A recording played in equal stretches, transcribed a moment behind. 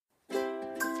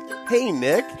Hey,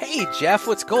 Nick. Hey, Jeff,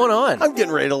 what's going on? I'm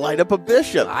getting ready to light up a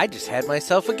bishop. I just had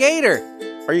myself a gator.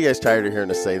 Are you guys tired of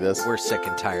hearing us say this? We're sick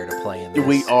and tired of playing this.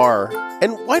 We are.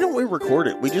 And why don't we record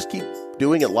it? We just keep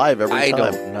doing it live every time. I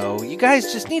don't know. You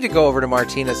guys just need to go over to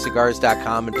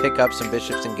martinezcigars.com and pick up some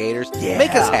bishops and gators. Yeah.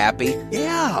 Make us happy.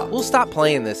 Yeah. We'll stop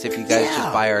playing this if you guys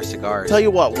just buy our cigars. Tell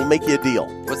you what, we'll make you a deal.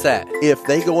 What's that? If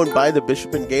they go and buy the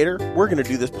Bishop and Gator, we're going to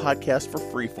do this podcast for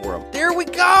free for them. There we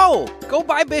go. Go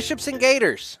buy bishops and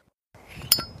gators.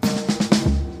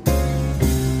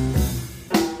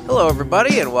 Hello,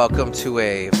 everybody, and welcome to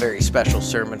a very special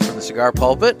sermon from the Cigar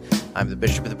Pulpit. I'm the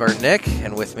Bishop of the Bird, Nick,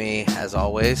 and with me, as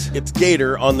always, it's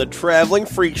Gator on the Traveling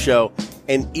Freak Show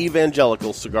and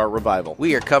Evangelical Cigar Revival.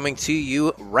 We are coming to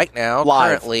you right now,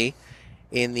 live, currently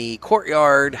in the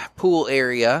courtyard pool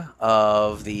area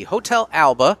of the Hotel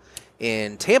Alba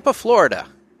in Tampa, Florida.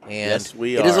 And yes,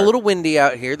 we are. It is a little windy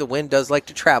out here. The wind does like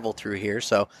to travel through here,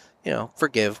 so,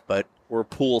 forgive, but we're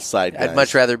poolside guys. I'd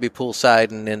much rather be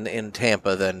poolside and in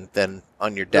Tampa than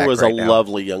on your deck. There was right a now.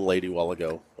 lovely young lady a while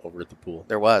ago over at the pool.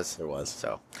 There was.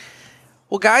 So,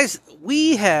 well, guys,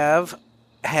 we have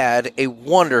had a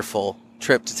wonderful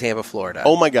trip to Tampa, Florida.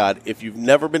 Oh my God! If you've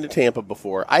never been to Tampa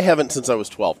before, I haven't since I was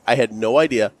 12. I had no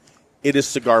idea. It is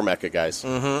cigar mecca, guys.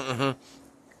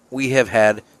 We have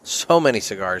had so many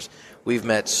cigars. We've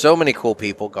met so many cool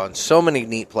people, gone so many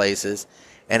neat places,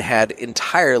 and had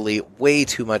entirely way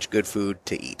too much good food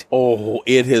to eat. Oh,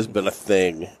 it has been a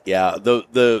thing. Yeah,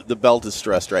 the belt is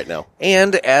stressed right now.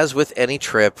 And as with any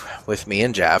trip with me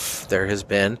and Jeff, there has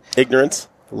been ignorance.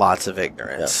 Lots of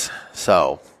ignorance. Yeah.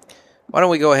 So, why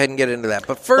don't we go ahead and get into that?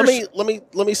 But first, let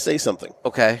me say something.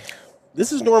 Okay.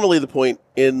 This is normally the point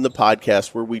in the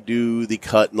podcast where we do the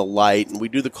cut and the light, and we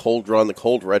do the cold draw and the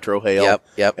cold retrohale.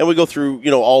 Yep. And we go through,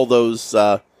 all those,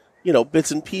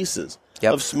 bits and pieces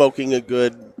of smoking a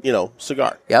good,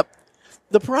 cigar. Yep.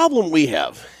 The problem we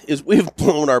have is we've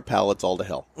blown our palates all to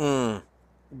hell.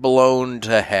 Blown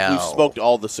to hell. We've smoked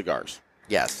all the cigars.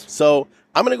 Yes. So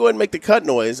I'm going to go ahead and make the cut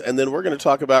noise, and then we're going to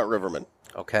talk about Riverman.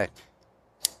 Okay.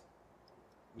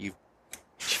 You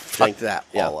fucked that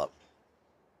all up.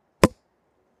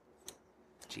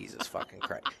 Jesus fucking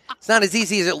Christ. It's not as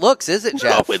easy as it looks, is it,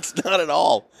 Jeff? No, it's not at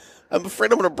all. I'm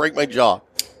afraid I'm going to break my jaw.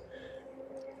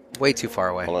 Way too far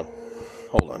away.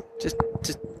 Hold on. Just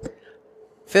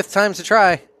fifth time's a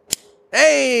try.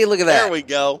 Hey, look at that. There we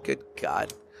go. Good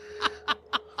God.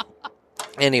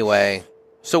 Anyway,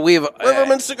 so we've...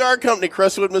 Riverman Cigar Company,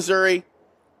 Crestwood, Missouri.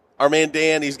 Our man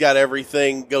Dan, he's got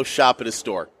everything. Go shop at his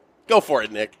store. Go for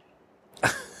it, Nick.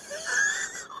 What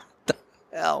the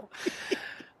hell?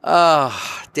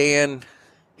 Dan.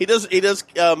 He does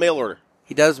mail order.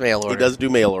 He does mail order. He does do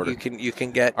mail order. You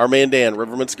can get... Our man Dan,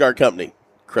 Riverman Cigar Company,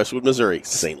 Crestwood, Missouri,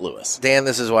 St. Louis. Dan,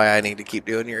 this is why I need to keep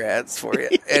doing your ads for you.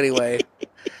 Anyway,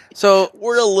 so...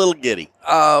 We're a little giddy.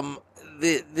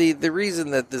 The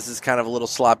reason that this is kind of a little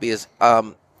sloppy is,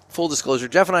 full disclosure,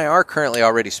 Jeff and I are currently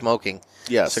already smoking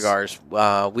cigars.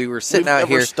 We were sitting out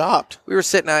here. Stopped. We were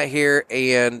sitting out here,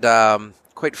 and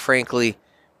quite frankly,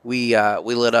 we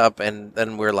lit up, and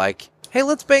then we're like, hey,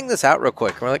 let's bang this out real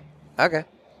quick. And we're like, okay.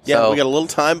 Yeah, so, we got a little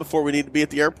time before we need to be at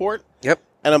the airport. Yep.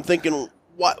 And I'm thinking,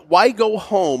 why go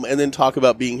home and then talk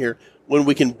about being here when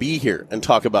we can be here and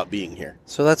talk about being here?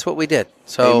 So that's what we did.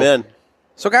 So, amen.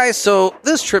 So, guys,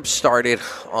 this trip started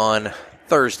on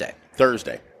Thursday.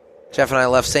 Jeff and I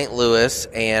left St. Louis,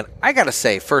 and I got to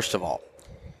say, first of all,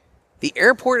 the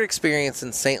airport experience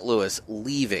in St. Louis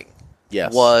leaving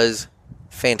was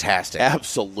fantastic.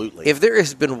 Absolutely. If there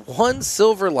has been one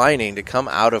silver lining to come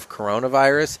out of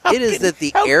coronavirus, it is that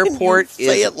the airport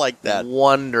is like that?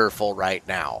 Wonderful right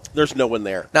now. There's no one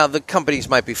there. Now, the companies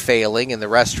might be failing, and the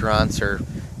restaurants are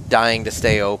dying to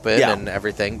stay open and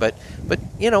everything, but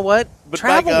you know what? But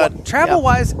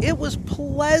Travel-wise, it was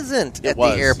pleasant at the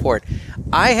airport.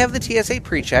 I have the TSA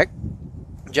pre-check.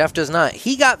 Jeff does not.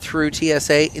 He got through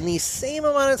TSA in the same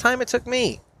amount of time it took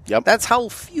me. Yep. That's how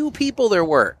few people there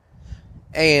were.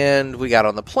 And we got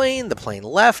on the plane. The plane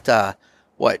left, 10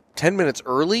 minutes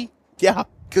early? Yeah.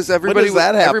 Because everybody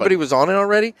was on it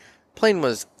already. Plane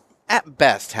was, at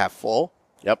best, half full.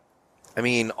 Yep. I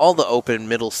mean, all the open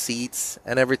middle seats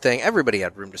and everything. Everybody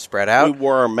had room to spread out. We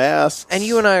wore our masks. And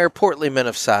you and I are portly men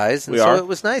of size, and so it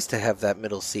was nice to have that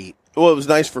middle seat. Well, it was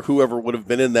nice for whoever would have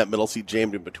been in that middle seat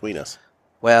jammed in between us.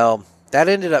 Well, that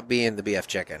ended up being the BF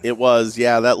chicken. It was,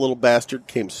 that little bastard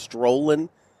came strolling.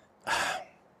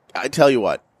 I tell you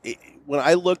what, when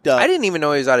I looked up... I didn't even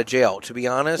know he was out of jail, to be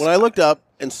honest. When I looked up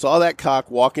and saw that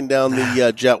cock walking down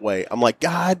the jetway, I'm like,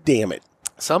 God damn it.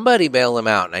 Somebody bail him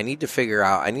out, and I need to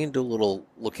do a little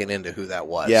looking into who that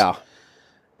was. Yeah.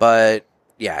 But,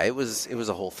 yeah, it was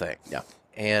a whole thing. Yeah.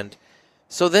 And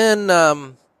so then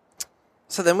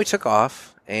we took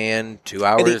off, and 2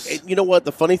 hours. And you know what?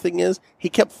 The funny thing is, he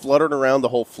kept fluttering around the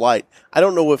whole flight. I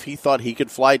don't know if he thought he could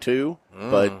fly too,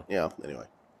 but anyway.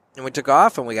 And we took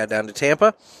off, and we got down to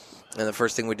Tampa. And the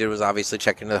first thing we did was obviously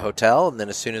check into the hotel. And then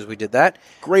as soon as we did that.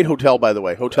 Great hotel, by the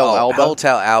way. Hotel Alba.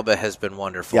 Hotel Alba has been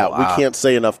wonderful. Yeah, we can't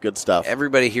say enough good stuff.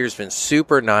 Everybody here has been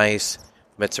super nice.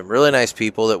 Met some really nice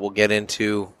people that we'll get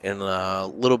into in a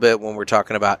little bit when we're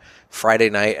talking about Friday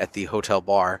night at the hotel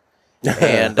bar.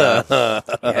 And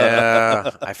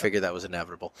I figured that was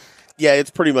inevitable. Yeah,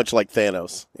 it's pretty much like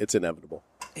Thanos. It's inevitable.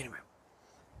 Anyway.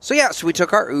 So we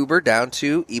took our Uber down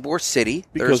to Ybor City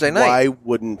Thursday night. Why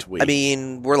wouldn't we? I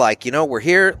mean, we're like, we're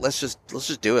here. Let's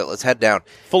just do it. Let's head down.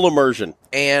 Full immersion.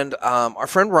 And our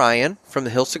friend Ryan from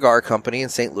the Hill Cigar Company in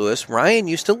St. Louis. Ryan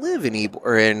used to live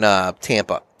in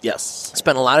Tampa. Yes.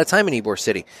 Spent a lot of time in Ybor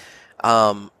City.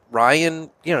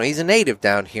 Ryan, he's a native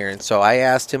down here, and so I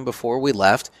asked him before we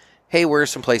left, hey, where are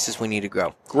some places we need to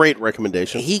go? Great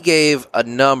recommendation. He gave a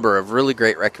number of really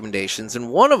great recommendations,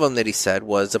 and one of them that he said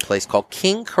was a place called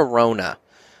King Corona.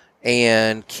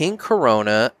 And King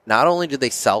Corona, not only do they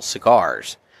sell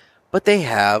cigars, but they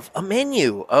have a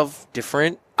menu of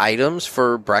different items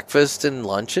for breakfast and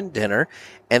lunch and dinner,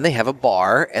 and they have a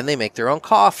bar, and they make their own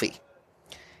coffee.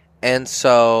 And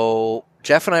so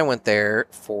Jeff and I went there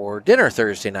for dinner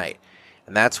Thursday night.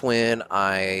 And that's when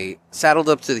I saddled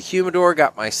up to the humidor,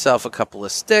 got myself a couple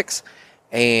of sticks,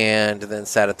 and then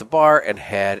sat at the bar and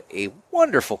had a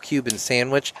wonderful Cuban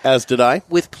sandwich. As did I.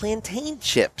 With plantain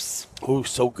chips. Oh,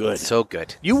 so good. So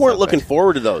good. You weren't looking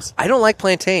forward to those. I don't like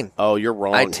plantain. Oh, you're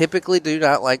wrong. I typically do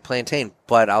not like plantain.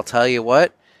 But I'll tell you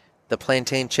what, the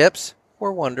plantain chips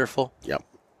were wonderful. Yep.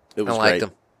 It was I liked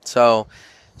them. So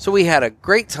we had a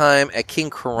great time at King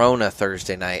Corona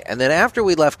Thursday night. And then after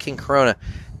we left King Corona,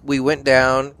 we went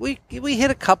down. We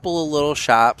hit a couple of little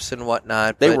shops and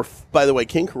whatnot. They were, by the way,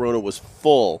 King Corona was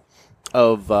full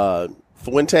of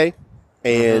Fuente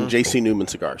and J.C. Newman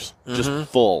cigars. Just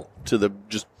full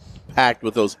just packed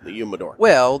with those in the humidor.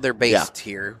 Well, they're based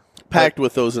here. Packed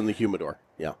with those in the humidor.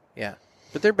 Yeah. Yeah.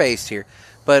 But they're based here.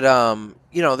 But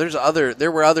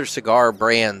there were other cigar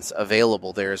brands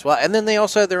available there as well. And then they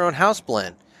also had their own house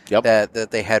blend that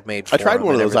they had made for I tried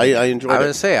one of those. I enjoyed it. I was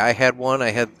going to say I had one.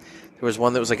 There was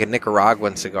one that was like a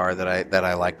Nicaraguan cigar that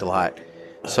I liked a lot.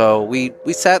 So we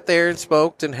sat there and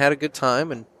smoked and had a good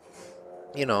time and,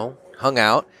 hung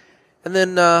out. And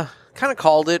then kind of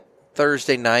called it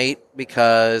Thursday night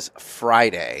because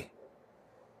Friday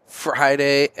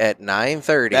at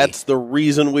 9:30. That's the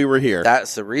reason we were here.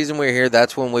 That's the reason we were here.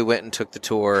 That's when we went and took the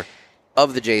tour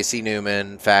of the J.C.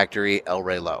 Newman factory, El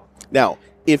Reloj. Now,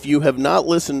 if you have not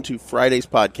listened to Friday's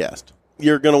podcast,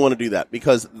 you're going to want to do that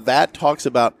because that talks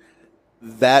about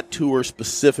that tour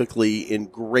specifically in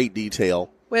great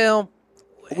detail. Well,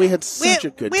 we had such a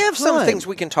good time. We have some things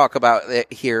we can talk about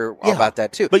here about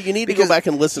that too. But you need to go back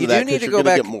and listen to that because you're going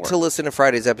to get more. To listen to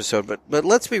Friday's episode. But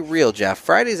let's be real, Jeff.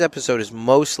 Friday's episode is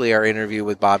mostly our interview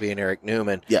with Bobby and Eric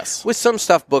Newman. Yes. With some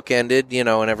stuff bookended,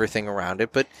 and everything around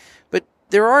it. But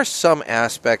there are some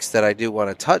aspects that I do want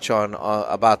to touch on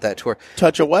about that tour.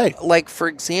 Touch away. Like, for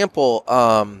example,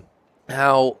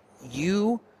 how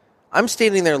I'm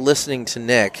standing there listening to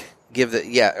Nick give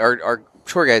our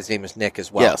tour guide's name is Nick as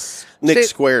well. Yes, Nick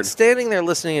squared. Standing there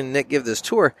listening to Nick give this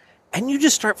tour, and you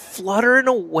just start fluttering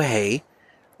away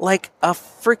like a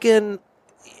freaking,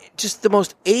 just the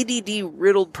most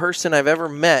ADD-riddled person I've ever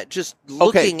met, just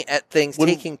looking at things,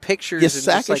 taking pictures. You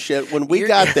sack of shit. When we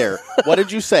got there, what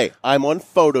did you say? I'm on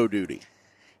photo duty.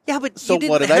 Yeah, but so you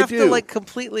didn't what did have I do? to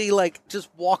completely just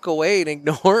walk away and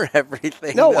ignore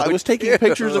everything. No, I was taking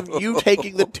pictures of you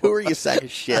taking the tour, you sack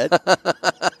of shit.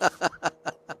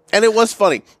 And it was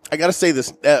funny. I got to say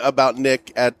this about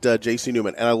Nick at J.C.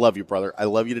 Newman, and I love you, brother. I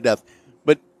love you to death.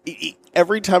 But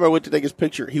every time I went to take his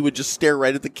picture, he would just stare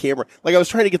right at the camera. Like I was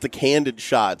trying to get the candid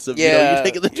shots of you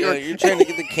taking the tour. Yeah, you're trying to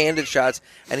get the candid shots,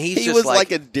 and he was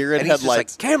like a deer in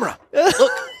headlights. Camera,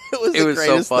 look. It was the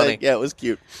greatest so funny. thing. Yeah, it was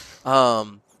cute.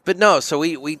 But no, so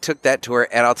we took that tour,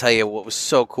 and I'll tell you what was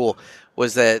so cool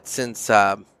was that since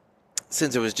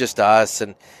it was just us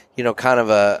and kind of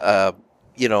a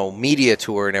media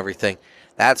tour and everything,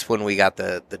 that's when we got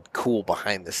the cool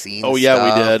behind the scenes. Oh yeah,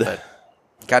 stuff. we did.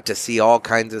 Got to see all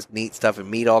kinds of neat stuff and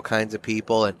meet all kinds of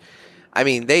people, and I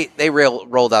mean they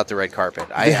rolled out the red carpet.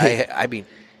 I mean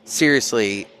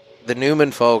seriously, the Newman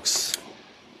folks,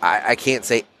 I can't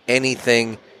say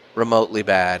anything remotely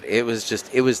bad. It was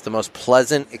the most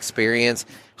pleasant experience.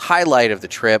 Highlight of the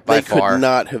trip by far. They could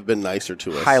not have been nicer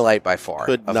to us. Highlight by far.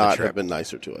 Could not have been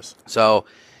nicer to us. So,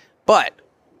 but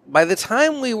by the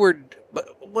time we were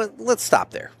but let's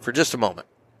stop there for just a moment.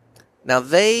 Now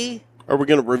Are we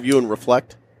going to review and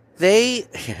reflect? They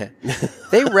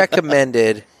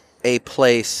recommended a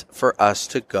place for us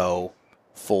to go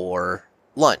for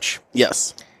lunch.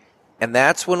 Yes. And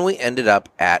that's when we ended up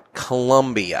at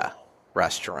Columbia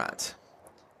Restaurant,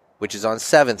 which is on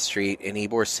 7th Street in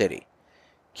Ybor City.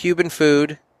 Cuban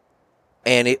food,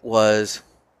 and it was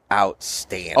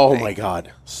outstanding. Oh, my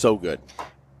God. So good.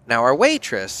 Now, our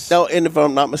waitress... Now, and if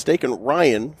I'm not mistaken,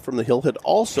 Ryan from the Hill had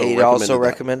also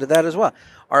recommended that as well.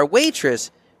 Our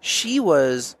waitress, she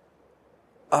was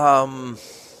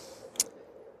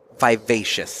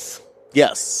vivacious.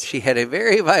 Yes. She had a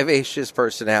very vivacious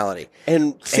personality.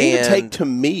 And seemed to take to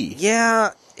me.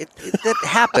 Yeah, that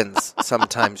happens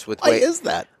sometimes with wait. Why is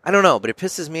that? I don't know, but it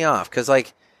pisses me off because,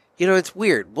 it's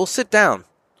weird. We'll sit down,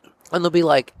 and they'll be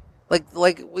like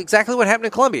exactly what happened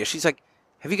in Columbia. She's like,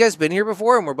 have you guys been here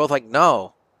before? And we're both like,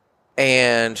 no.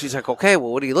 And she's like, okay,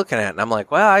 well, what are you looking at? And I'm like,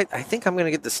 well, I think I'm going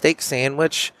to get the steak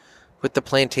sandwich with the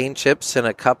plantain chips and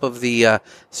a cup of the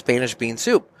Spanish bean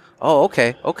soup. Oh,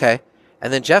 okay.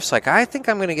 And then Jeff's like, I think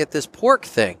I'm going to get this pork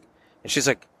thing. And she's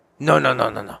like, no.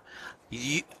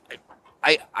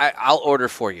 I'll order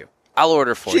for you.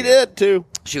 She did, too.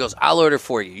 She goes, I'll order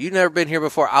for you. You've never been here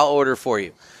before. I'll order for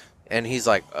you. And he's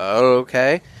like, oh,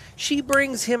 okay. She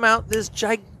brings him out this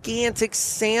gigantic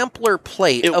sampler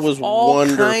plate of all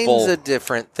wonderful. Kinds of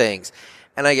different things.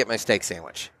 And I get my steak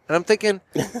sandwich. And I'm thinking,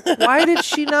 why did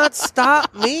she not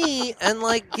stop me and,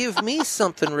 give me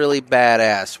something really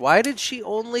badass? Why did she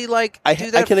only, do that for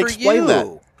you? I can explain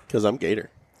that. Because I'm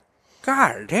Gator.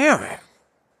 God damn it.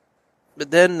 But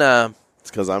then...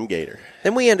 it's because I'm Gator.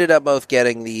 Then we ended up both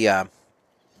getting the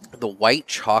white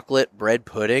chocolate bread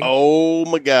pudding. Oh,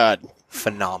 my God.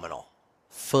 Phenomenal.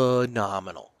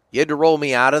 You had to roll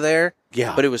me out of there.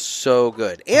 Yeah. But it was so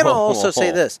good. And I'll also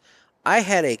say this. I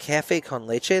had a cafe con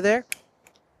leche there.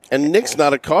 And Nick's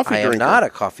not a coffee drinker. I am not a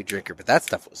coffee drinker, but that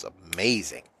stuff was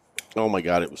amazing. Oh, my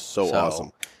God. It was so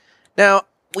awesome. Now,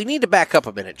 we need to back up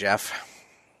a minute, Jeff.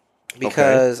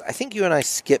 Because I think you and I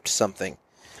skipped something.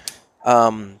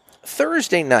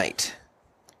 Thursday night.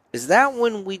 Is that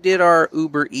when we did our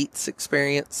Uber Eats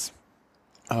experience?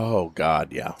 Oh,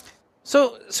 God, yeah.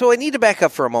 So I need to back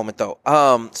up for a moment, though.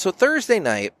 So Thursday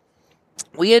night,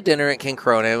 we had dinner at King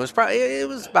Corona. It was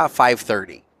about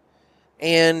 5:30.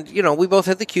 And, we both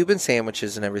had the Cuban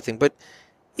sandwiches and everything, but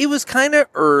it was kind of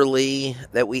early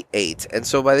that we ate. And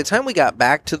so by the time we got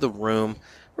back to the room,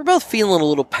 we're both feeling a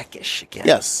little peckish again.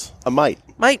 Yes, a mite.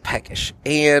 Mite peckish.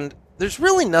 And there's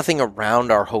really nothing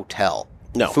around our hotel,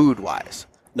 food-wise.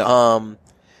 No.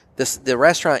 The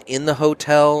restaurant in the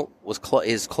hotel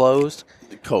is closed.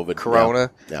 COVID. Corona.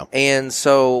 Yeah. And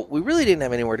so we really didn't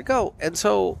have anywhere to go. And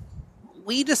so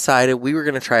we decided we were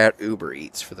going to try out Uber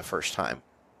Eats for the first time.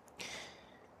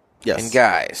 Yes. And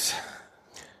guys,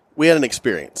 we had an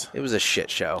experience. It was a shit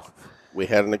show. We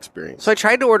had an experience. So I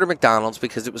tried to order McDonald's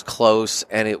because it was close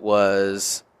and it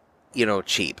was,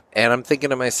 cheap. And I'm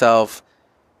thinking to myself,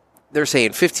 they're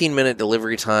saying 15-minute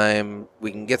delivery time.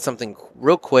 We can get something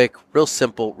real quick, real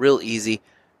simple, real easy,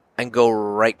 and go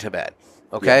right to bed.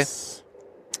 Okay? Yes.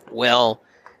 Well,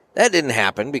 that didn't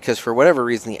happen because for whatever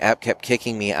reason the app kept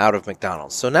kicking me out of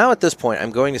McDonald's. So now at this point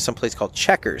I'm going to some place called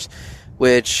Checkers,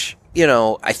 which,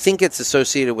 I think it's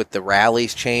associated with the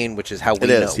Rally's chain, which is how we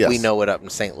know. Yes. We know it up in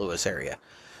St. Louis area.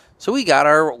 So we got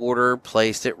our order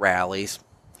placed at Rally's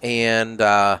and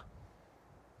so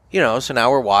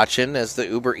now we're watching as the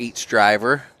Uber Eats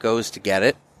driver goes to get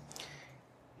it.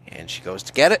 And she goes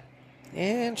to get it.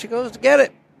 And she goes to get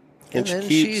it. And then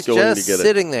she's just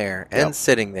sitting there and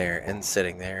sitting there and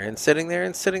sitting there and sitting there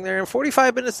and sitting there. And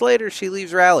 45 minutes later, she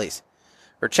leaves Rally's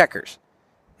or Checkers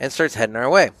and starts heading our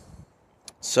way.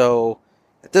 So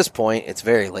at this point, it's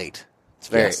very late. It's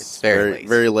very late.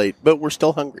 Very late. But we're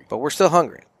still hungry.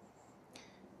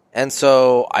 And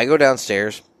so I go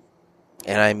downstairs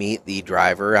and I meet the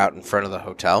driver out in front of the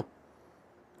hotel.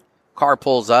 Car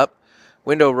pulls up.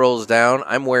 Window rolls down.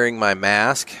 I'm wearing my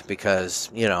mask because,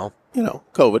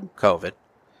 COVID.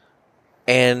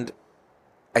 And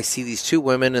I see these two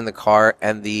women in the car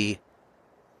and the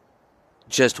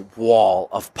just wall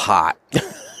of pot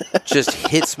just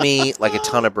hits me like a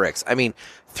ton of bricks. I mean,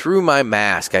 through my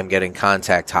mask, I'm getting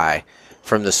contact high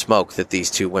from the smoke that these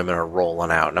two women are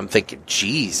rolling out. And I'm thinking,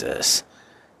 Jesus.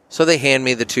 So they hand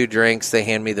me the two drinks. They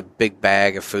hand me the big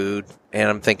bag of food. And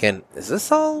I'm thinking, is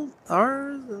this all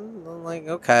ours? I'm like,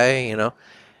 okay,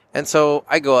 And so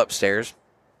I go upstairs.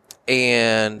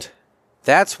 And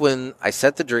that's when I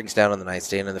set the drinks down on the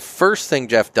nightstand. And the first thing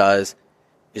Jeff does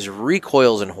is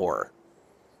recoils in horror.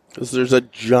 Because there's a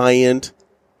giant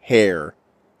hair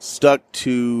stuck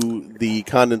to the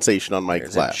condensation on my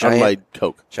on my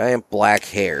Coke. Giant black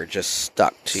hair just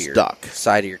stuck to your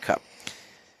side of your cup.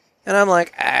 And I'm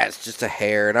like, it's just a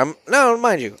hair. And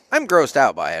mind you, I'm grossed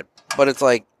out by it. But it's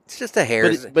like, it's just a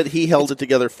hair. But he held it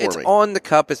together for me. It's on the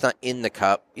cup. It's not in the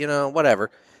cup.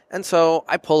 Whatever. And so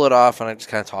I pull it off and I just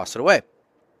kind of toss it away.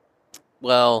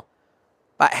 Well,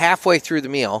 about halfway through the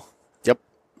meal. Yep.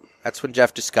 That's when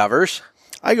Jeff discovers.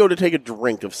 I go to take a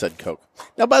drink of said Coke.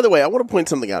 Now, by the way, I want to point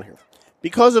something out here.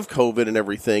 Because of COVID and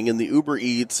everything and the Uber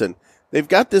Eats, and they've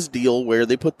got this deal where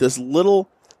they put this little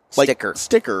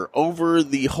sticker over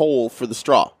the hole for the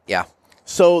straw. Yeah.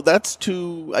 So that's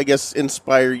to, I guess,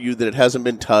 inspire you that it hasn't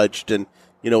been touched and,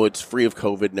 it's free of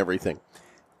COVID and everything.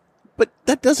 But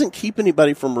that doesn't keep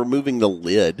anybody from removing the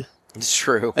lid. It's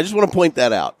true. I just want to point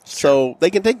that out. So they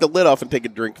can take the lid off and take a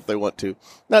drink if they want to.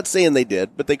 Not saying they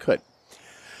did, but they could.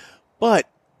 But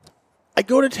I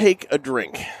go to take a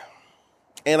drink,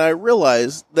 and I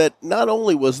realize that not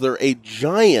only was there a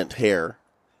giant hair,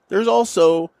 there's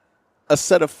also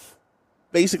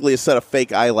basically a set of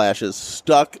fake eyelashes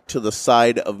stuck to the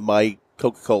side of my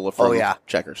Coca-Cola from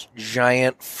Checkers.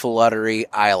 Giant fluttery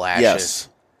eyelashes. Yes.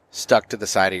 Stuck to the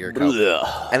side of your Coke.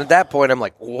 Ugh. And at that point, I'm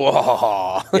like,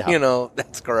 whoa,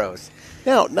 that's gross.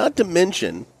 Now, not to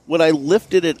mention, when I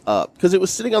lifted it up, because it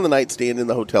was sitting on the nightstand in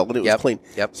the hotel, and it was clean.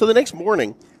 Yep. So the next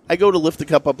morning, I go to lift the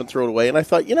cup up and throw it away, and I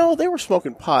thought, they were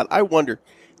smoking pot. I wonder.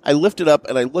 I lift it up,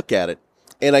 and I look at it,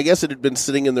 and I guess it had been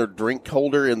sitting in their drink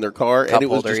holder in their car, and it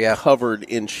was just covered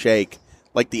in shake,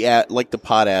 like the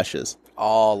pot ashes.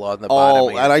 All on the bottom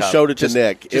of your and cup. I showed it to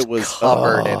Nick. It was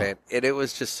covered in it. It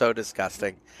was just so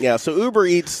disgusting. Yeah, so Uber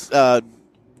Eats,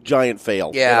 giant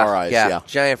fail in our eyes. Yeah,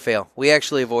 giant fail. We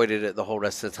actually avoided it the whole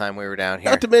rest of the time we were down here.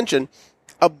 Not to mention,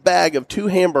 a bag of 2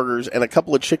 hamburgers and a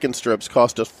couple of chicken strips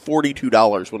cost us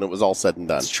 $42 when it was all said and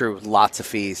done. It's true. Lots of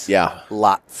fees. Yeah.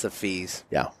 Lots of fees.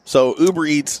 Yeah. So Uber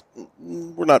Eats,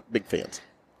 we're not big fans.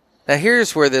 Now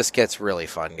here's where this gets really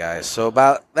fun, guys. So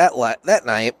about that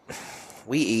night,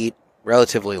 we eat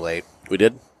relatively late. We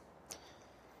did?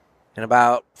 And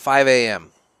about 5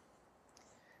 a.m.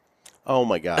 Oh,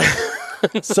 my God.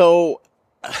 So,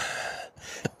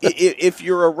 if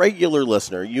you're a regular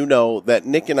listener, you know that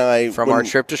Nick and I... From our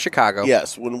trip to Chicago.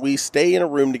 Yes, when we stay in a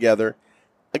room together,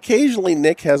 occasionally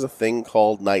Nick has a thing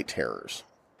called night terrors.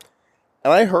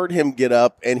 And I heard him get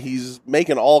up, and he's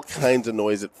making all kinds of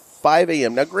noise at 5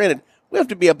 a.m. Now, granted, we have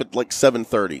to be up at like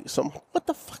 7:30. So, what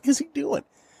the fuck is he doing?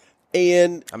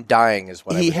 And I'm dying is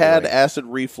what he had acid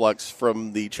reflux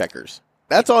from the Checkers.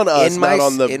 That's on us, not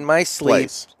on the in my sleep.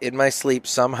 place. In my sleep,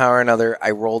 somehow or another,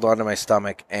 I rolled onto my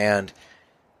stomach, and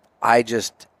I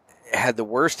just had the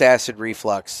worst acid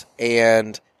reflux.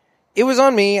 And it was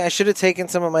on me. I should have taken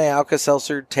some of my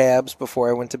Alka-Seltzer tabs before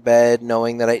I went to bed,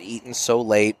 knowing that I'd eaten so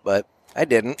late, but I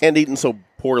didn't. And eaten so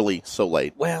poorly so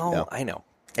late. Well, I know.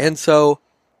 And so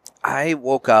I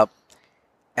woke up,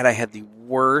 and I had the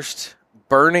worst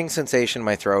burning sensation in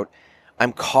my throat.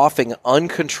 I'm coughing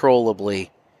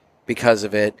uncontrollably because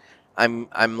of it.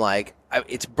 I'm like,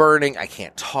 it's burning. I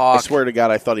can't talk. I swear to God,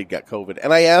 I thought he'd got COVID.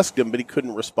 And I asked him, but he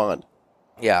couldn't respond.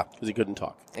 Yeah. Because he couldn't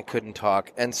talk. I couldn't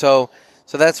talk. And so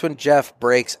that's when Jeff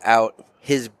breaks out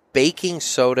his baking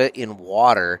soda in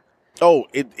water. Oh,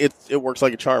 it works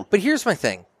like a charm. But here's my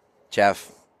thing,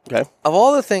 Jeff. Okay. Of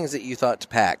all the things that you thought to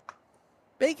pack,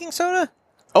 baking soda?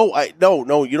 Oh,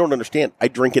 no, you don't understand. I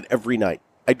drink it every night.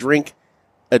 I drink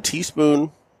a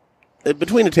teaspoon,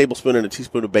 between a tablespoon and a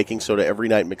teaspoon of baking soda every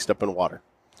night mixed up in water.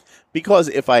 Because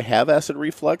if I have acid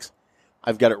reflux,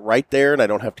 I've got it right there and I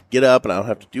don't have to get up and I don't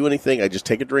have to do anything. I just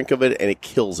take a drink of it and it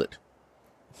kills it.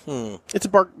 It's a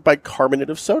bicarbonate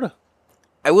of soda.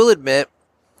 I will admit,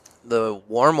 the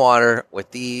warm water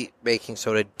with the baking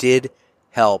soda did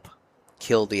help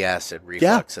kill the acid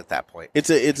reflux at that point. It's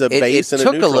a base and it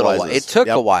neutralizes. A little while. It took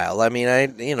a while. I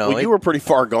mean, you were pretty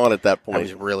far gone at that point. I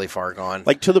was really far gone.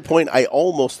 Like to the point I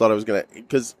almost thought I was going to,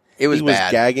 because he was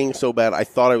gagging so bad, I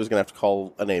thought I was going to have to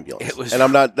call an ambulance.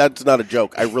 That's not a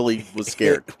joke. I really was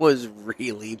scared. It was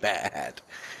really bad.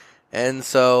 And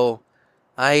so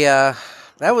that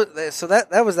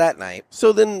was that night.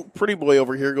 So then Pretty Boy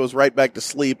over here goes right back to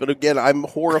sleep. And again, I'm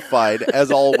horrified,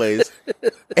 as always,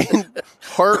 and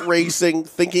heart racing,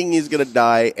 thinking he's going to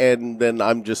die. And then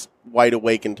I'm just wide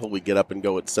awake until we get up and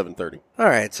go at 7:30. All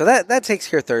right. So that takes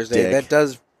care of Thursday. Dick. That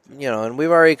does, and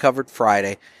we've already covered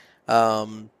Friday.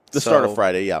 The start of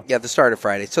Friday, yeah. Yeah, the start of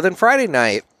Friday. So then Friday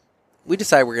night, we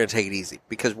decide we're going to take it easy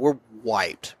because we're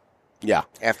wiped. Yeah.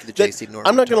 After the JC Norman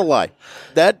I'm not going to lie.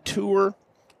 That tour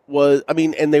was,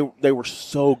 and they were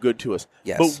so good to us.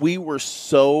 Yes. But we were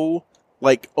so,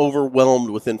 overwhelmed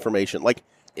with information. Like,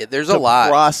 There's a lot.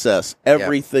 Process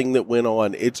everything that went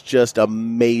on. It's just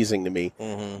amazing to me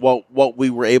what we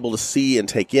were able to see and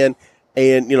take in,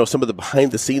 and some of the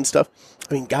behind the scenes stuff.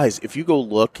 I mean, guys, if you go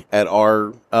look at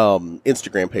our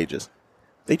Instagram pages,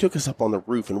 they took us up on the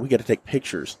roof, and we got to take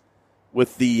pictures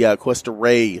with the Cuesta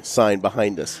Rey sign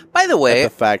behind us. By the way,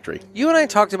 at the factory, you and I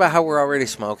talked about how we're already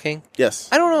smoking. Yes,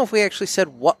 I don't know if we actually said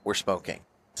what we're smoking.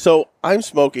 So I'm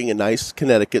smoking a nice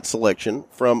Connecticut selection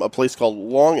from a place called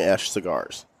Long Ash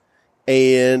Cigars.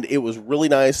 And it was really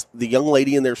nice. The young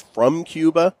lady in there's from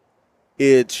Cuba.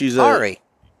 She's Ari.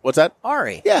 What's that?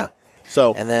 Ari. Yeah.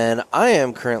 So and then I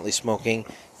am currently smoking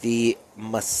the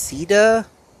Masita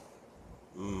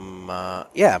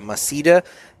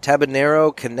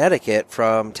Tabanero, Connecticut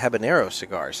from Tabanero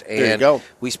Cigars. And there you go.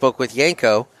 We spoke with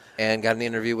Yanko and got an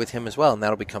interview with him as well, and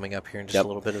that'll be coming up here in just a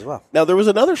little bit as well. Now, there was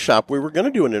another shop we were going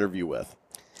to do an interview with.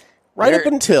 Up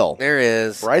until. There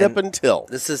is. Right up until.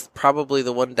 This is probably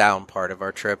the one down part of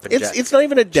our trip. And it's not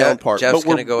even a down part, Jeff's but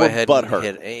we're going to go ahead and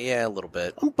butthurt. Yeah, a little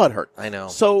bit. I'm butthurt. I know.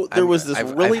 So there was this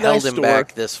really I've nice held him store.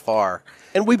 Back this far.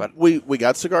 And we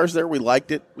got cigars there. We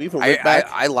liked it. We even went back.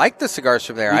 I like the cigars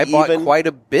from there. I bought quite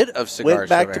a bit of cigars went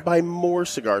back from there. to buy more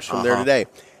cigars from there today.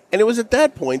 And it was at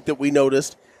that point that we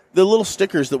noticed the little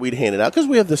stickers that we'd handed out, because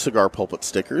we have the Cigar Pulpit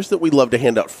stickers that we love to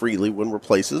hand out freely when we're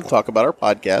places and talk about our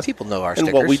podcast. People know our and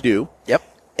stickers. what we do. Yep.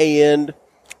 And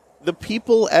the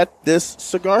people at this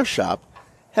cigar shop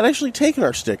had actually taken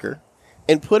our sticker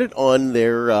and put it on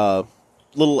their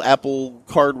little Apple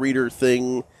card reader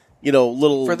thing,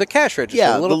 little... For the cash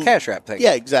register, little cash wrap thing.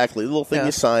 Yeah, exactly. The little thing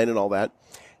you sign and all that.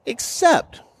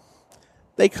 Except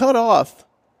they cut off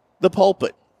the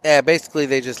pulpit. Yeah, basically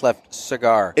they just left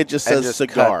cigar. It just says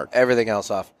cigar. Cut everything else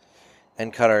off.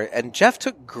 And cut our... And Jeff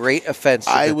took great offense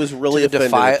to I was really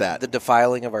offended at that. The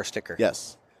defiling of our sticker.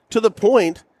 Yes. To the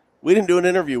point, we didn't do an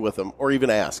interview with him or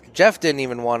even ask. Jeff didn't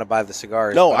even want to buy the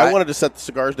cigars. No, I wanted to set the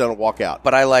cigars down and walk out.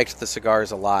 But I liked the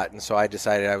cigars a lot, and so I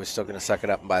decided I was still going to suck it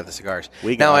up and buy the cigars.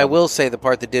 Now, I will say the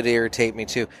part that did irritate me,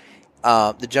 too.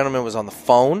 The gentleman was on the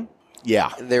phone. Yeah.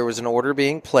 There was an order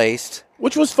being placed.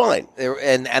 Which was fine.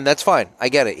 And that's fine. I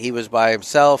get it. He was by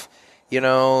himself.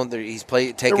 He's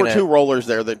taking There were two rollers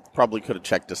there that probably could have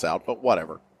checked us out, but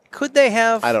whatever. Could they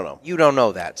have? I don't know. You don't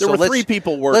know that. There were three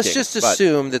people working. Let's just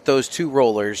assume that those two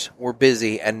rollers were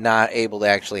busy and not able to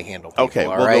actually handle people. Okay,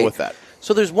 all we'll right? go with that.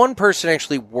 So there's one person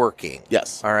actually working.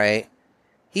 Yes. All right.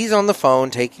 He's on the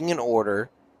phone taking an order.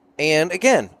 And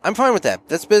again, I'm fine with that.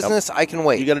 That's business. Yep. I can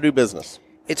wait. You got to do business.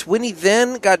 It's when he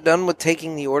then got done with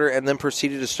taking the order and then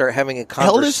proceeded to start having a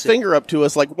conversation. Held his finger up to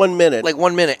us like 1 minute.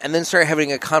 And then started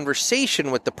having a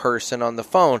conversation with the person on the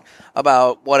phone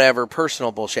about whatever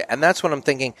personal bullshit. And that's when I'm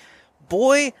thinking,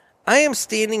 boy, I am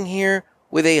standing here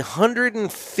with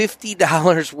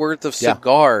 $150 worth of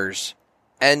cigars,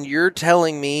 and you're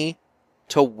telling me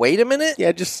to wait a minute?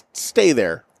 Yeah, just stay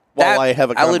there while I have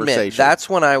a conversation. I'll admit, that's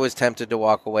when I was tempted to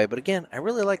walk away. But again, I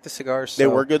really like the cigars. They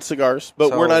were good cigars,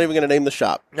 but we're not even going to name the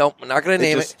shop. Nope, I'm not going to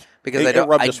name it because I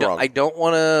don't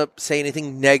want to say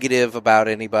anything negative about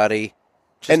anybody.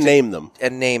 Name them.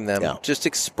 Yeah. Just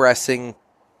expressing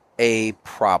a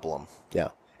problem. Yeah.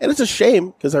 And it's a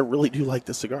shame because I really do like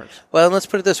the cigars. Well, let's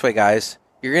put it this way, guys.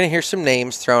 You're going to hear some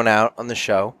names thrown out on the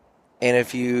show. And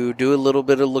if you do a little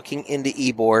bit of looking into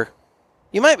Ybor,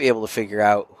 you might be able to figure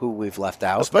out who we've left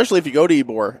out. Especially if you go to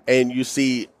Ybor and you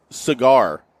see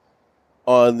cigar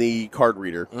on the card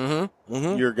reader.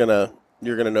 Mm-hmm. You're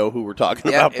gonna know who we're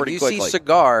talking about pretty quickly. If you see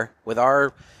cigar with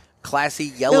our classy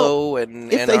yellow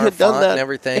and our font and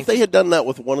everything. If they had done that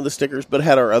with one of the stickers but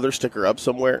had our other sticker up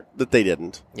somewhere, that they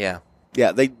didn't. Yeah.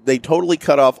 Yeah, they totally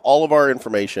cut off all of our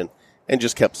information and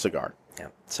just kept cigar. Yeah.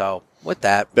 So with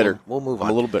that, bitter. We'll move on.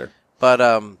 I'm a little bitter. But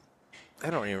I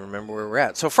don't even remember where we're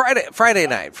at. So Friday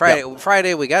night.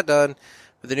 Friday we got done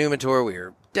with the Newman tour. We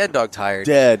were dead dog tired.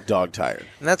 And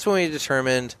that's when we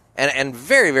determined, and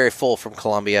very, very full from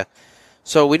Columbia.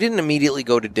 So we didn't immediately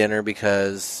go to dinner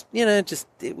because,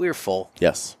 we were full.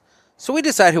 Yes. So we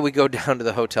decided we'd go down to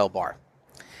the hotel bar.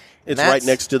 It's right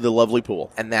next to the lovely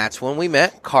pool. And that's when we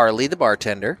met Carly, the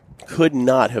bartender. Could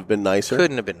not have been nicer.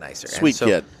 Couldn't have been nicer. Sweet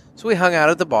kid. So we hung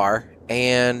out at the bar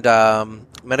and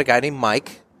met a guy named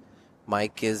Mike.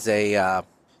 Mike is a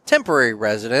temporary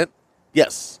resident.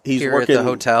 Yes. He's working at the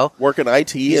hotel. Working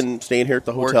IT and staying here at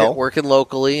the hotel. Working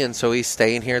locally, and so he's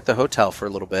staying here at the hotel for a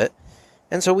little bit.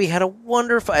 And so we had a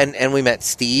wonderful... And we met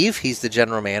Steve. He's the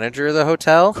general manager of the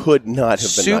hotel. Could not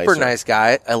have been Super nice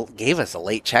guy. Gave us a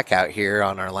late checkout here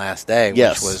on our last day,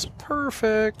 which was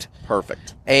perfect.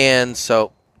 Perfect. And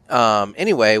so,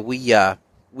 anyway, we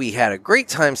had a great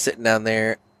time sitting down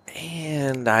there,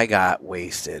 And I got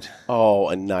wasted. Oh,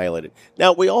 annihilated.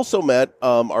 Now, we also met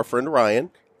our friend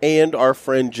Ryan and our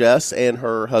friend Jess and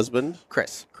her husband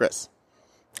Chris.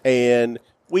 And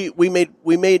we made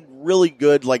really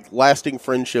good, like, lasting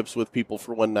friendships with people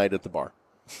for one night at the bar.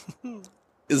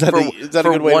 Is that a good way to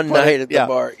put it? one night at the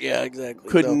bar. Yeah, exactly.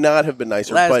 Could not have been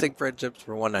nicer. Lasting friendships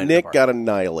for one night Nick at the bar. got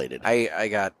annihilated. I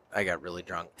got really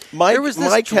drunk. Mike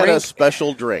had a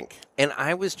special drink. And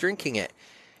I was drinking it.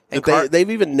 And they've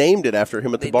even named it after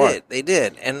him at the bar. They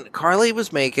did. And Carly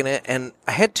was making it, and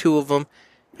I had 2 of them,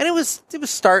 and it was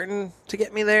starting to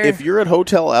get me there. If you're at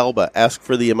Hotel Alba, ask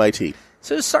for the MIT.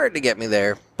 So it was starting to get me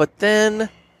there. But then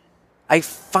I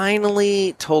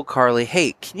finally told Carly,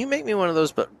 hey, can you make me one of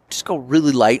those, but just go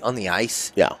really light on the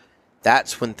ice? Yeah.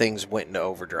 That's when things went into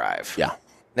overdrive. Yeah.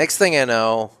 Next thing I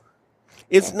know...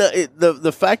 It's not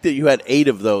the fact that you had 8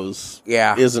 of those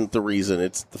isn't the reason.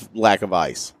 It's the lack of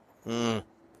ice. I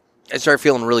started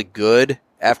feeling really good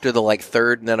after the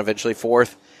 3rd and then eventually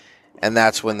 4th. And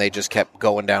that's when they just kept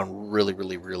going down really,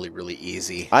 really, really, really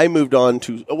easy. I moved on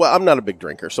to, I'm not a big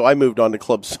drinker, so I moved on to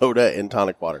club soda and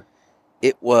tonic water.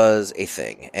 It was a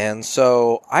thing. And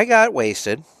so I got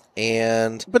wasted.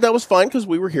 But that was fine because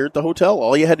we were here at the hotel.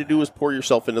 All you had to do was pour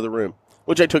yourself into the room,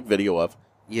 which I took video of.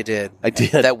 You did. I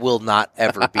did. That will not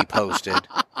ever be posted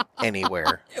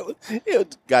anywhere.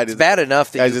 It's bad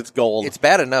enough that it's gold. It's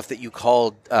bad enough that you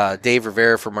called Dave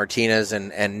Rivera from Martinez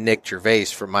and Nick Gervais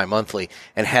from My Monthly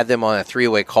and had them on a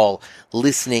 3-way call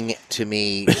listening to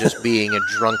me just being a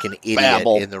drunken idiot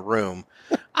in the room.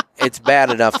 It's bad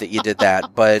enough that you did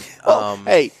that, but...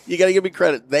 hey, you got to give me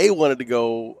credit. They wanted to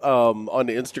go on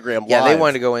to Instagram Live. Yeah, they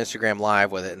wanted to go Instagram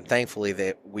Live with it, and thankfully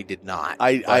we did not.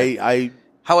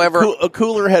 However, a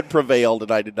cooler had prevailed,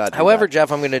 and I did not do However, that.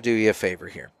 Jeff, I'm going to do you a favor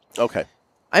here. Okay.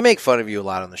 I make fun of you a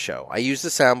lot on the show. I use the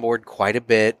soundboard quite a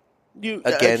bit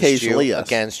against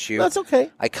you. That's okay.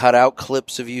 I cut out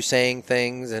clips of you saying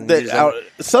things and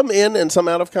some in and some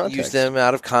out of context. Use them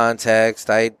out of context.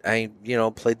 I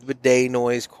played the bidet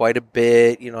noise quite a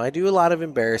bit. I do a lot of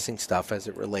embarrassing stuff as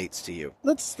it relates to you.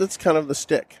 That's kind of the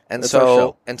stick. And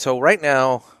so right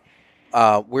now,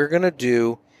 we're going to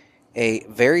do a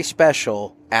very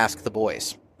special Ask the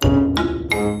Boys.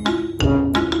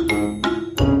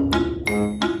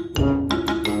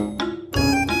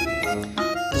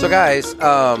 So, guys,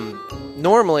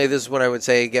 normally this is what I would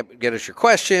say. Get us your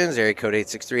questions. Area code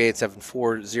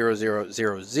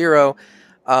 863-874-0000.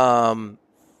 I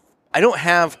don't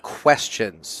have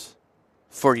questions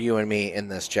for you and me in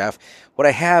this, Jeff. What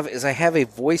I have is a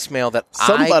voicemail that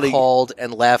I called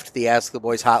and left the Ask the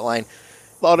Boys hotline.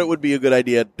 Thought it would be a good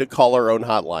idea to call our own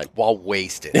hotline. While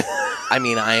wasted. I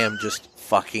mean, I am just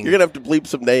fucking... You're going to have to bleep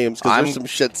some names because there's some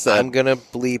shit said. I'm going to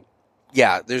bleep...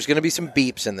 Yeah, there's going to be some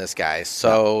beeps in this, guys.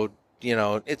 So,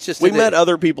 it's just... We met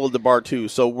other people at the bar, too,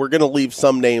 so we're going to leave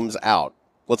some names out.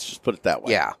 Let's just put it that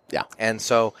way. Yeah. Yeah. And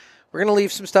so we're going to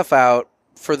leave some stuff out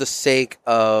for the sake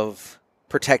of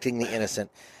protecting the innocent.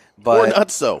 Or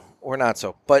not so.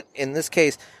 But in this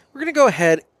case, we're going to go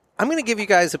ahead... I'm going to give you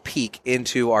guys a peek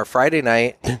into our Friday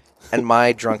night and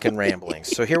my drunken ramblings.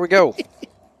 So here we go.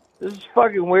 This is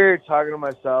fucking weird talking to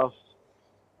myself.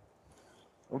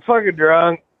 I'm fucking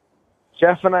drunk.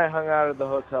 Jeff and I hung out at the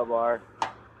hotel bar.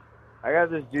 I got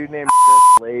this dude named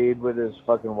laid with his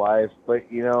fucking wife, but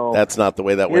that's not the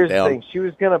way that went down. Here's the thing. She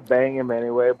was going to bang him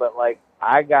anyway, but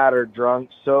I got her drunk,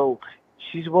 so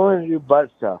she's willing to do butt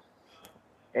stuff.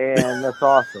 And that's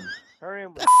awesome. Her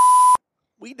name was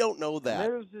We don't know that.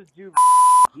 There was this dude.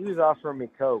 He was offering me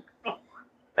coke.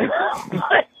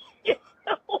 But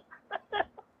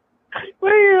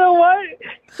you know what?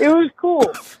 It was cool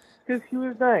because he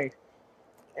was nice,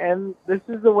 and this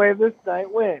is the way this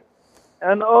night went.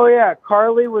 And oh yeah,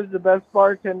 Carly was the best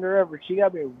bartender ever. She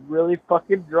got me really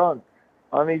fucking drunk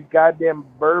on these goddamn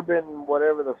bourbon,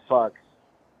 whatever the fuck.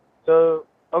 So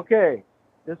okay,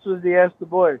 this was the Ask the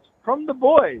Boys from the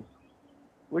boys.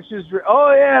 Which is,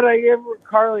 and I gave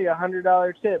Carly a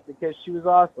 $100 tip because she was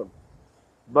awesome.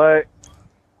 But,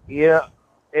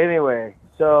 anyway,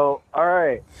 so, all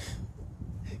right.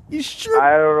 You sure?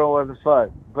 I don't know what the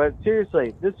fuck. But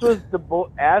seriously, this was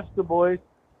Ask the Boys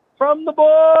from the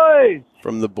boys.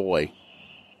 From the boy.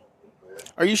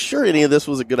 Are you sure any of this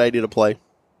was a good idea to play?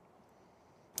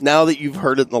 Now that you've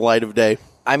heard it in the light of day.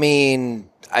 I mean,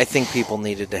 I think people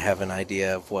needed to have an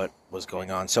idea of what was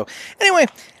going on. So, anyway...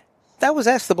 That was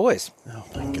Ask the Boys. Oh,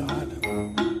 my God.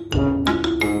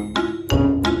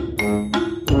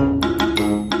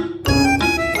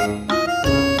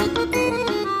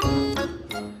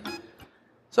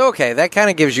 So, okay, that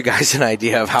kind of gives you guys an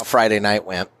idea of how Friday night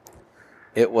went.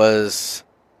 It was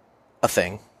a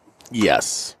thing.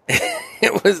 Yes.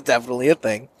 It was definitely a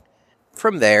thing.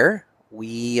 From there,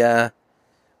 we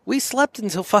slept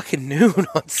until fucking noon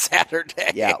on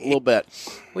Saturday. Yeah, a little bit.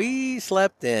 We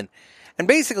slept in. And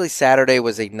basically Saturday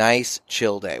was a nice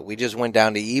chill day. We just went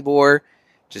down to Ybor,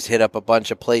 just hit up a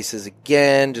bunch of places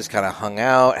again, just kind of hung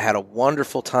out, had a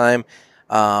wonderful time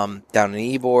down in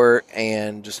Ybor,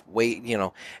 and just wait,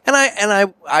 And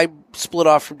I split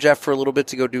off from Jeff for a little bit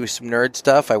to go do some nerd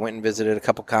stuff. I went and visited a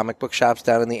couple comic book shops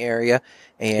down in the area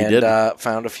and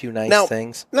found a few nice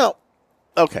things. No.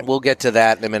 Okay. We'll get to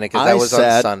that in a minute because that was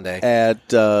on Sunday.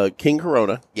 At King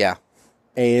Corona. Yeah.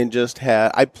 And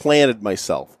I planted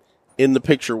myself in the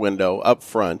picture window up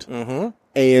front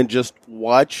and just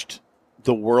watched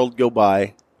the world go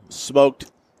by,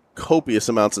 smoked copious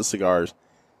amounts of cigars,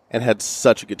 and had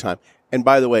such a good time. And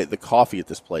by the way, the coffee at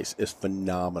this place is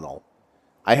phenomenal.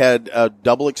 I had a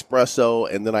double espresso,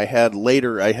 and then I had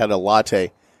a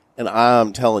latte, and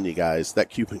I'm telling you guys, that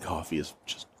Cuban coffee is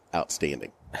just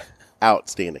outstanding.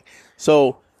 Outstanding.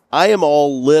 So I am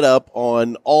all lit up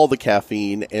on all the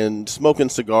caffeine and smoking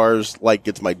cigars like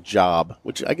it's my job,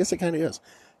 which I guess it kind of is,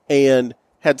 and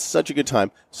had such a good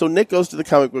time. So Nick goes to the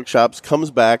comic book shops,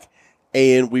 comes back,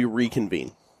 and we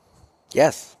reconvene.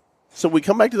 Yes. So we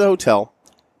come back to the hotel,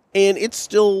 and it's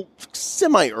still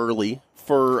semi-early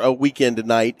for a weekend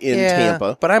night in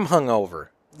Tampa. But I'm hungover.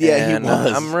 Yeah, he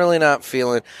was. I'm really not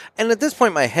feeling... And at this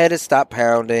point, my head has stopped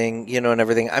pounding, and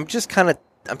everything. I'm just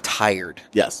I'm tired.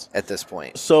 Yes. At this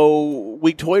point. So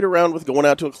we toyed around with going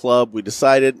out to a club. We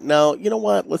decided, no, you know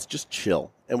what? Let's just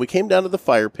chill. And we came down to the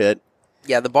fire pit.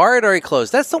 Yeah, the bar had already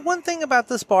closed. That's the one thing about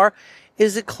this bar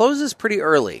is it closes pretty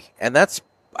early. And that's...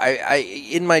 I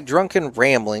in my drunken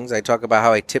ramblings, I talk about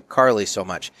how I tip Carly so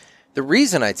much. The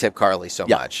reason I tip Carly so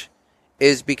much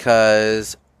is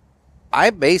because I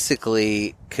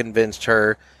basically convinced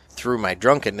her through my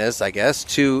drunkenness, I guess,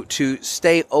 to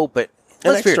stay open.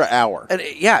 An extra hour. And,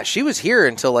 she was here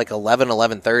until like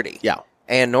 11:30. Yeah.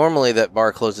 And normally that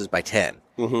bar closes by 10.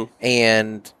 Mm-hmm.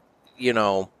 And,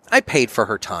 I paid for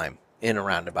her time in a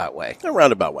roundabout way.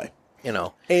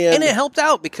 And it helped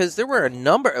out because there were a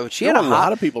number. She had a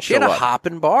lot of people. She had a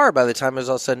hopping bar by the time it was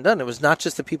all said and done. It was not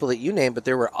just the people that you named, but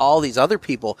there were all these other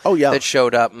people that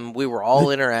showed up, and we were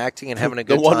all interacting and having a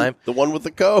good time. The one with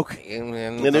the Coke.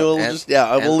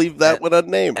 I will leave that one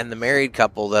unnamed. And the married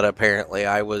couple that apparently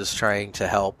I was trying to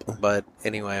help. But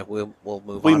anyway, we'll move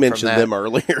on. We mentioned them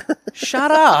earlier.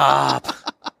 Shut up.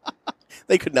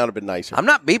 They could not have been nicer. I'm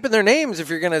not beeping their names if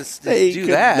you're going to do that. They could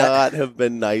not have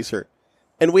been nicer.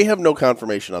 And we have no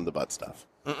confirmation on the butt stuff.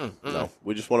 No,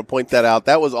 we just want to point that out.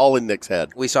 That was all in Nick's head.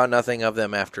 We saw nothing of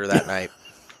them after that night.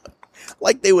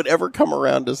 Like they would ever come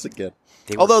around us again.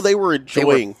 Although they were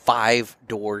enjoying. They were 5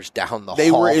 doors down the hall.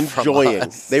 They were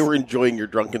enjoying. They were enjoying your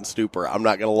drunken stupor. I'm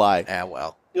not going to lie. Yeah,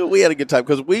 well. We had a good time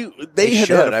because they had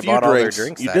a few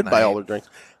drinks. You did buy all their drinks.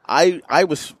 I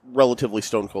was relatively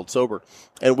stone cold sober,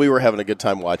 and we were having a good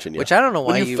time watching you. Which I don't know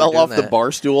why you fell off the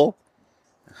bar stool.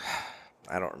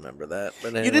 I don't remember that.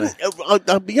 But anyway. You didn't.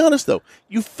 I'll be honest though.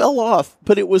 You fell off,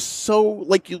 but it was so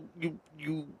like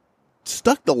you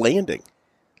stuck the landing.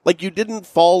 Like you didn't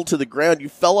fall to the ground. You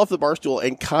fell off the bar stool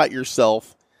and caught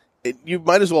yourself. You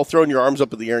might as well thrown your arms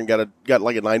up in the air and got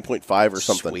like a 9.5 or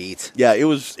something. Sweet. Yeah, it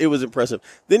was impressive.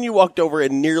 Then you walked over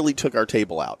and nearly took our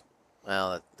table out.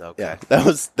 Well, okay. Yeah,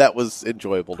 that was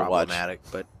enjoyable to watch. Problematic,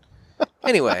 but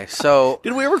anyway, so...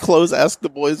 Did we ever close Ask the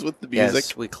Boys with the music?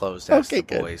 Yes, we closed Ask the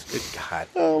Boys. Good God.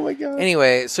 Oh, my God.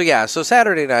 Anyway, so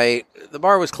Saturday night, the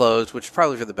bar was closed, which is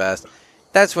probably for the best.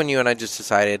 That's when you and I just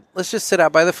decided, let's just sit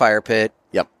out by the fire pit.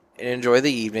 Yep. And enjoy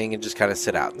the evening and just kind of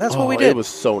sit out. And that's what we did. It was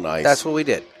so nice. That's what we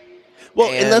did.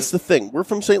 Well, and that's the thing. We're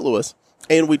from St. Louis,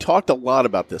 and we talked a lot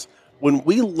about this. When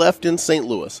we left in St.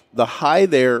 Louis, the high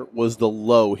there was the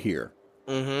low here.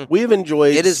 Mm-hmm. We have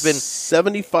enjoyed it has been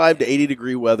 75 to 80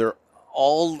 degree weather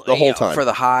the whole time. For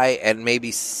the high and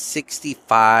maybe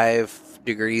 65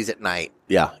 degrees at night.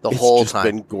 Yeah. The whole time.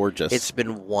 It's been gorgeous. It's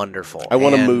been wonderful. I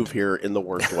want to move here in the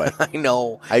worst way. I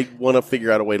know. I want to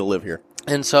figure out a way to live here.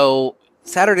 And so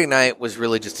Saturday night was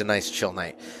really just a nice chill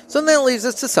night. So then that leaves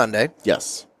us to Sunday.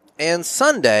 Yes. And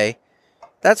Sunday,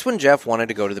 that's when Jeff wanted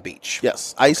to go to the beach.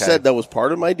 Yes. I said that was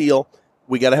part of my deal.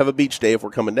 We got to have a beach day if we're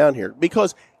coming down here.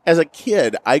 Because as a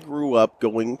kid, I grew up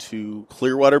going to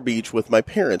Clearwater Beach with my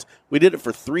parents. We did it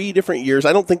for 3 different years.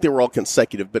 I don't think they were all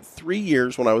consecutive, but 3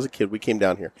 years when I was a kid, we came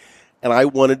down here. And I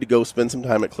wanted to go spend some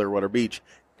time at Clearwater Beach,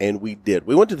 and we did.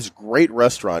 We went to this great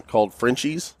restaurant called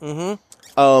Frenchie's.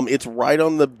 Mm-hmm. It's right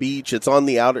on the beach. It's on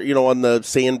the outer, on the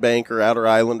sandbank or outer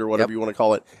island or whatever you want to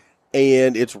call it.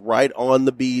 And it's right on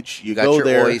the beach. You got go your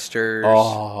there. Oysters.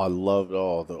 Oh, I loved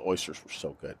the oysters were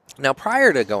so good. Now,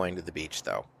 prior to going to the beach,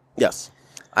 though, Yes.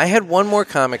 I had one more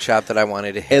comic shop that I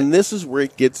wanted to hit. And this is where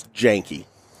it gets janky.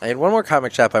 I had one more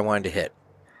comic shop I wanted to hit.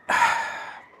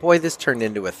 Boy, this turned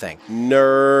into a thing.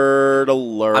 Nerd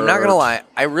alert. I'm not going to lie.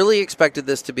 I really expected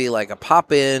this to be like a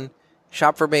pop-in,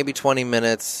 shop for maybe 20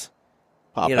 minutes,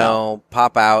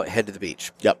 pop out, head to the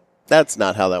beach. Yep. That's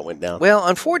not how that went down. Well,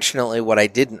 unfortunately, what I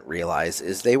didn't realize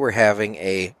is they were having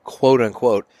a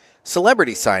quote-unquote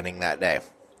celebrity signing that day.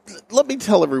 Let me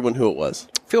tell everyone who it was.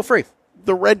 Feel free.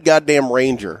 The Red Goddamn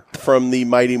Ranger from the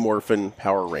Mighty Morphin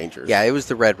Power Rangers. Yeah, it was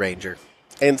the Red Ranger.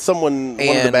 And one of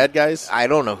the bad guys? I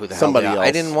don't know who the Somebody hell. else.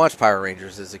 I didn't watch Power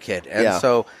Rangers as a kid. And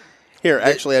so... Here,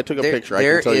 actually, I took a picture. I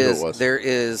can tell you who it was. There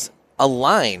is a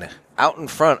line out in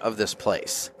front of this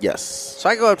place. Yes. So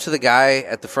I go up to the guy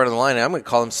at the front of the line, and I'm going to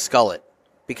call him Skullet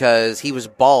because he was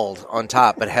bald on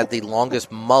top but had the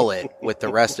longest mullet with the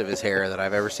rest of his hair that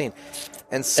I've ever seen.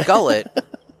 And Skullet,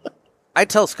 I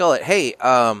tell Skullet, hey,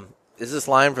 is this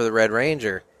line for the Red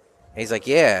Ranger? And he's like,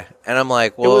 yeah. And I'm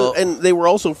like, well... and they were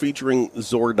also featuring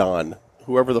Zordon,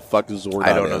 whoever the fuck Zordon is.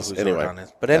 I don't know who Zordon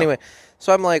is. But anyway,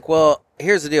 so I'm like, well,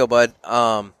 here's the deal, bud.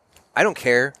 I don't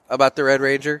care about the Red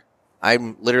Ranger.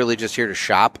 I'm literally just here to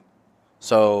shop.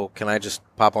 So can I just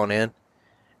pop on in?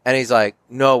 And he's like,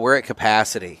 no, we're at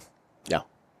capacity. Yeah.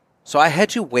 So I had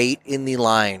to wait in the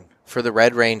line for the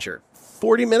Red Ranger.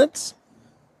 40 minutes?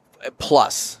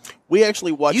 Plus. We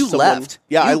actually watched You left.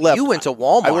 Yeah, I left. You went to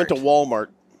Walmart. I went to Walmart.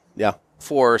 Yeah.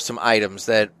 For some items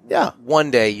that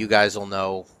one day you guys will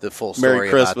know the full story Merry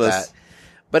Christmas. about that.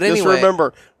 But anyway, just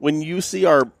remember, when you see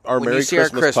our Merry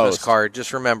Christmas post, card,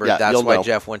 just remember that's why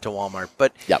Jeff went to Walmart.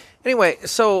 But anyway,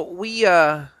 so we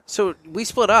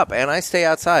split up, and I stay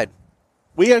outside.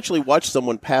 We actually watched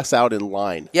someone pass out in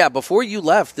line. Yeah, before you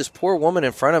left, this poor woman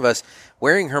in front of us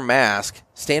wearing her mask,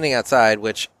 standing outside,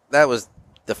 which that was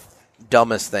the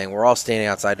dumbest thing. We're all standing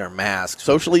outside in our masks.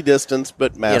 Socially distanced,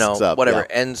 but masks up. Whatever.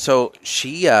 Yeah. And so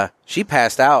she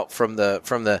passed out from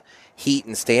the heat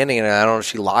and standing, and I don't know if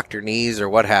she locked her knees or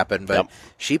what happened, but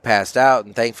she passed out,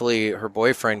 and thankfully her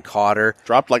boyfriend caught her.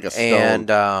 Dropped like a stone.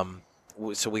 And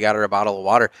so we got her a bottle of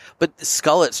water. But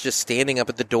Skullet's just standing up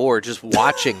at the door just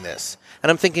watching this.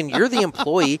 And I'm thinking, you're the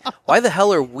employee. Why the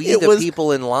hell are we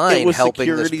people in line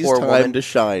helping this poor woman? Time to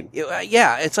shine.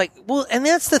 Yeah, it's like, well, and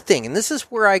that's the thing. And this is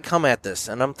where I come at this.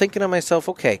 And I'm thinking to myself,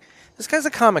 okay, this guy's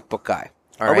a comic book guy.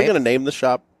 Are we going to name the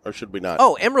shop, or should we not?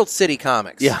 Oh, Emerald City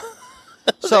Comics. Yeah.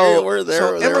 So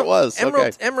there it was.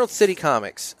 Emerald City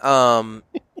Comics.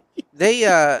 They,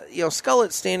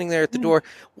 Skullet's standing there at the door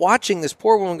watching this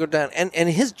poor woman go down. And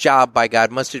his job, by God,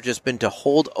 must have just been to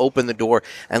hold open the door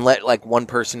and let like one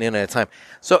person in at a time.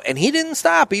 So, and he didn't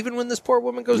stop even when this poor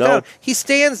woman goes down. He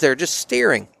stands there just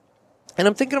staring. And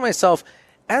I'm thinking to myself,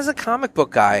 as a comic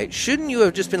book guy, shouldn't you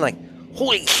have just been like,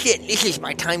 holy shit, this is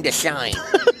my time to shine.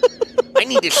 I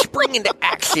need to spring into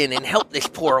action and help this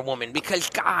poor woman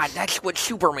because, God, that's what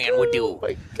Superman would do. Oh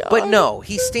my God. But no,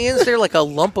 he stands there like a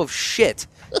lump of shit,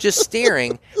 just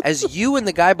staring as you and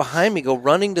the guy behind me go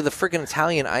running to the freaking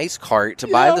Italian ice cart to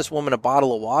buy this woman a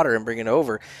bottle of water and bring it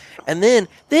over. And then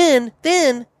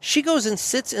she goes and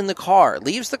sits in the car,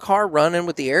 leaves the car running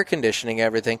with the air conditioning and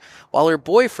everything, while her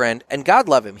boyfriend, and God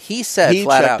love him, he said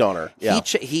flat out. He checked on her. Yeah.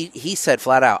 He said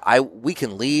flat out, we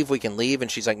can leave. And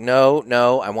she's like,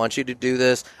 no, I want you to do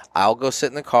this. I'll go sit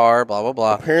in the car, blah, blah,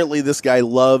 blah. Apparently this guy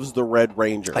loves the Red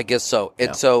Ranger. I guess so.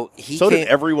 And so did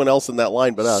everyone else in that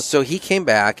line but us. So he came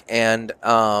back, and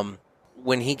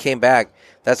when he came back,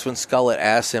 that's when Skullet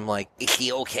asked him, like, is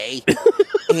he okay?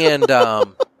 And,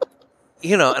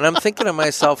 and I'm thinking to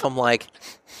myself, I'm like,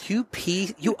 you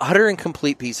utter and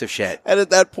complete piece of shit. And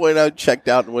at that point, I checked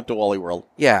out and went to Wally World.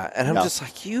 Yeah, and I'm just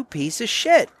like, you piece of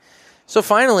shit. So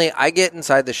finally, I get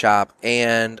inside the shop,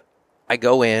 and I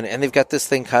go in, and they've got this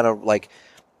thing kind of like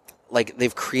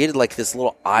they've created like this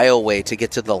little aisleway to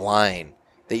get to the line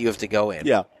that you have to go in.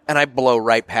 Yeah. And I blow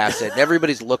right past it. And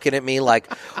everybody's looking at me like,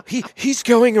 he's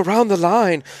going around the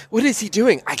line. What is he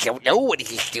doing? I don't know what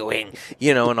he's doing.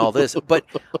 And all this. But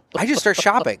I just start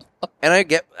shopping. And I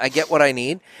get what I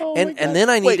need. And then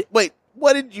I need... Wait,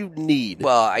 what did you need?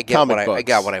 Well, I got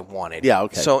what I wanted. Yeah,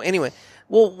 okay. So anyway...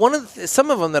 Well, some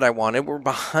of them that I wanted were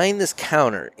behind this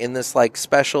counter in this like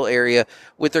special area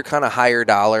with their kind of higher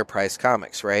dollar price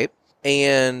comics, right?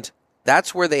 And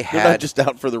that's where they had... They're not just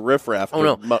out for the riffraff.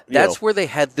 Oh, no. That's where they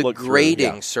had the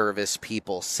grading service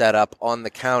people set up on the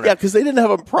counter. Yeah, because they didn't have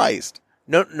them priced.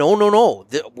 No.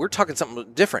 We're talking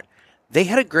something different. They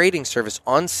had a grading service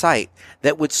on site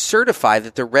that would certify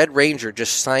that the Red Ranger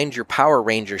just signed your Power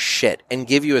Ranger shit and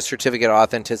give you a certificate of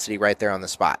authenticity right there on the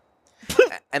spot.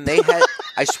 And they had,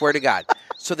 I swear to God.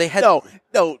 So they had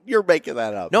no, you're making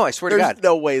that up. No, I swear to God, there's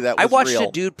no way that was I watched real.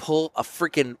 a dude pull a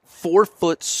freaking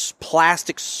 4-foot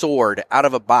plastic sword out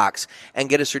of a box and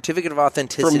get a certificate of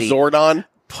authenticity from Zordon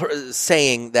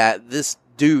saying that this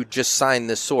dude just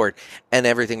signed this sword and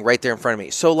everything right there in front of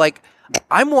me. So like,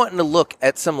 I'm wanting to look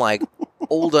at some like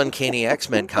old Uncanny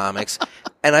X-Men comics,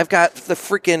 and I've got the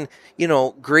freaking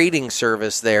grading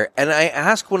service there, and I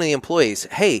ask one of the employees,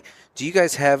 "Hey, do you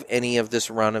guys have any of this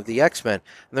run of the X-Men?"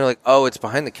 And they're like, "Oh, it's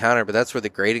behind the counter, but that's where the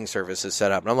grading service is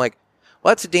set up." And I'm like,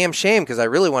 well, that's a damn shame because I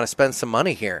really want to spend some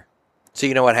money here. So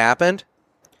you know what happened?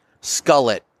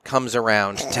 Skullet comes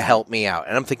around to help me out.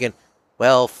 And I'm thinking,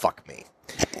 well, fuck me.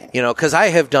 Because I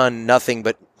have done nothing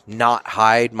but not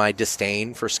hide my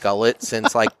disdain for Skullet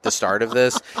since like the start of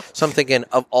this. So I'm thinking,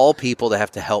 of all people to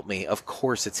have to help me, of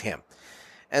course it's him.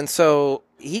 And so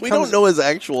we don't know his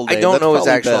actual name. I don't That's know his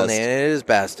actual best. name. It is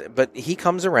best. But he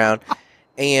comes around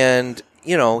and,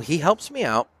 he helps me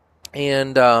out.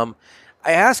 And I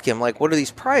ask him, like, what are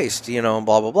these priced? And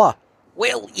blah, blah, blah.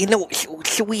 Well,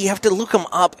 so we have to look them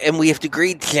up and we have to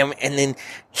grade them and then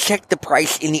check the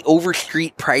price in the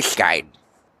Overstreet price guide.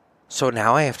 So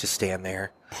now I have to stand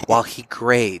there while he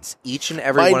grades each and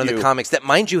every one of the comics that,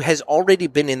 mind you, has already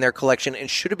been in their collection and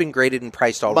should have been graded and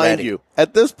priced already. Mind you,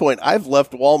 at this point, I've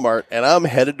left Walmart and I'm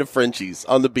headed to Frenchie's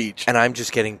on the beach. And I'm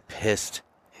just getting pissed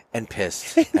and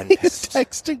pissed and pissed. He's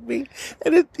texting me,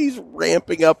 and he's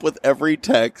ramping up with every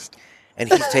text. And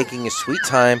he's taking his sweet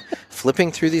time,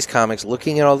 flipping through these comics,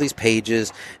 looking at all these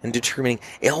pages, and determining,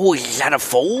 oh, is that a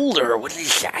fold, or what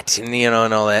is that? And,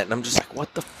 and all that. And I'm just like,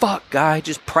 what the fuck, guy?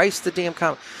 Just price the damn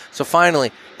comic. So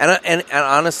finally, and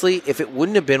honestly, if it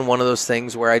wouldn't have been one of those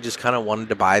things where I just kind of wanted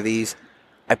to buy these,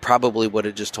 I probably would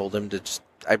have just told him to just,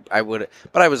 I would have,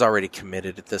 but I was already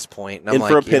committed at this point. And I'm in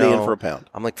like, for a penny, in for a pound.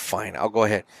 I'm like, fine, I'll go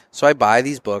ahead. So I buy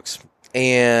these books,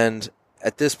 and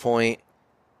at this point,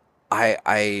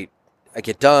 I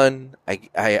get done.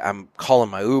 I'm calling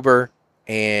my Uber,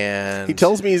 and he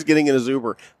tells me he's getting in his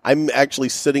Uber. I'm actually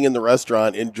sitting in the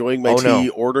restaurant, enjoying my tea,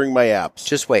 ordering my apps.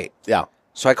 Just wait. Yeah.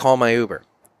 So I call my Uber.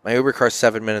 My Uber car's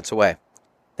 7 minutes away.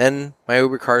 Then my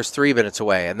Uber car's 3 minutes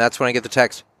away, and that's when I get the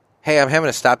text, hey, I'm having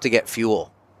to stop to get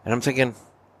fuel. And I'm thinking,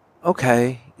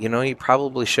 okay, you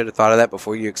probably should have thought of that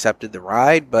before you accepted the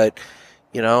ride, but,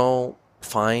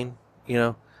 fine,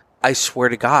 I swear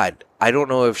to God, I don't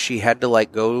know if she had to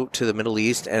go to the Middle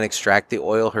East and extract the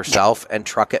oil herself and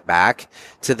truck it back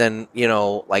to then,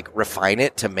 refine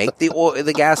it to make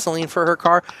the gasoline for her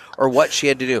car, or what she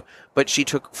had to do. But she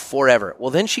took forever.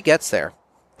 Well, then she gets there,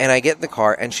 and I get in the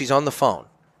car, and she's on the phone,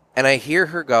 and I hear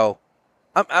her go,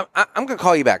 I'm going to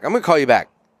call you back. I'm going to call you back.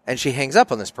 And she hangs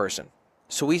up on this person.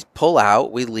 So we pull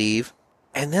out, we leave,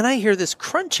 and then I hear this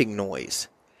crunching noise.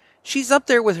 She's up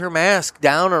there with her mask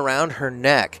down around her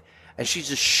neck, and she's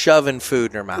just shoving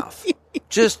food in her mouth.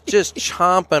 just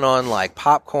chomping on like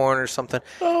popcorn or something.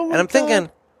 Oh my and I'm God.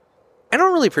 thinking, I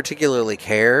don't really particularly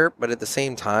care, but at the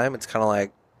same time, it's kind of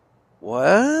like,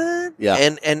 what? Yeah.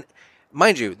 And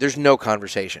mind you, there's no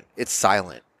conversation. It's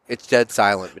silent. It's dead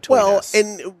silent between us.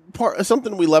 And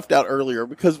something we left out earlier,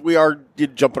 because we are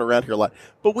jumping around here a lot,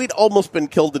 but we'd almost been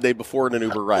killed the day before in an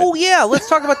Uber ride. Oh, yeah. Let's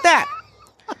talk about that.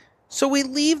 So we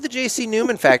leave the J.C.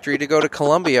 Newman factory to go to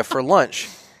Columbia for lunch,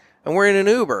 and we're in an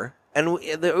Uber. And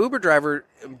the Uber driver,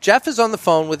 Jeff, is on the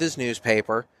phone with his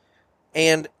newspaper,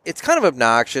 and it's kind of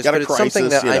obnoxious, but it's something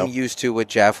that I'm used to with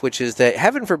Jeff, which is that,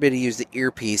 heaven forbid he use the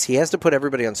earpiece, he has to put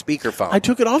everybody on speakerphone. I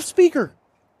took it off speaker.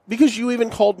 Because you even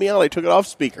called me out, I took it off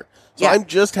speaker. So I'm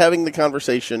just having the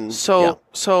conversation.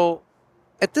 So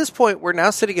at this point, we're now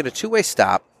sitting at a two-way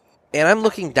stop, and I'm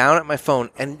looking down at my phone,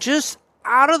 and just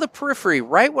out of the periphery,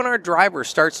 right when our driver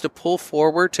starts to pull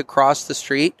forward to cross the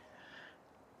street,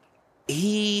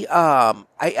 out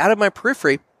of my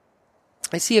periphery,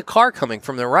 I see a car coming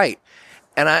from the right.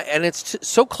 And it's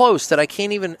so close that I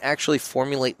can't even actually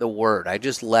formulate the word. I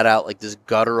just let out like this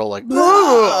guttural, like,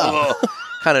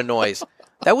 kind of noise.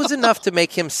 That was enough to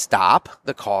make him stop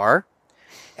the car,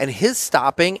 and his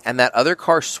stopping and that other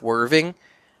car swerving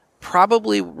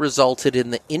probably resulted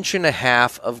in the 1.5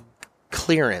 inch of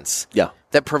clearance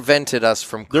that prevented us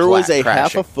from There was a crashing.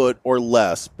 half a foot or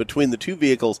less between the two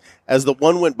vehicles as the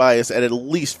one went by us at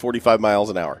least 45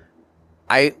 miles an hour.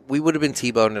 We would have been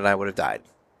T-boned and I would have died.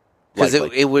 Because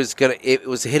it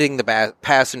was hitting the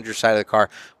passenger side of the car,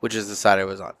 which is the side I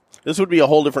was on. This would be a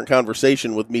whole different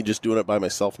conversation with me just doing it by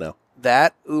myself now.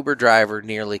 That Uber driver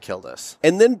nearly killed us.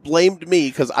 And then blamed me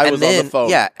because I was on the phone.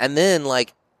 Yeah, and then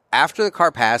after the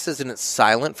car passes and it's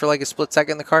silent for a split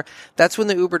second in the car, that's when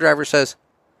the Uber driver says,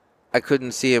 I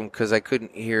couldn't see him because I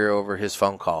couldn't hear over his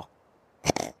phone call.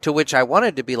 To which I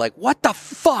wanted to be like, what the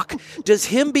fuck does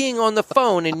him being on the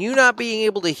phone and you not being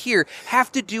able to hear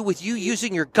have to do with you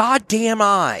using your goddamn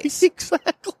eyes?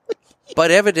 Exactly. But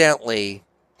evidently,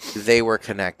 they were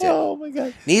connected. Oh, my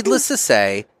God. Needless to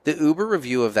say, the Uber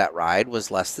review of that ride was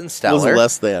less than stellar. Was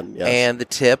less than, yes. And the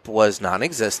tip was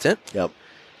non-existent. Yep.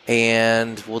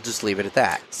 And we'll just leave it at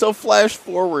that. So flash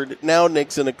forward. Now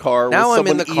Nick's in a car now with I'm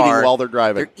someone in the eating car. while they're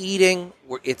driving. They're eating.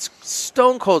 It's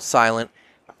stone cold silent.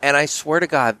 And I swear to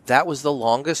God, that was the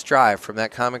longest drive from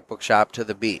that comic book shop to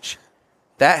the beach.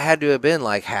 That had to have been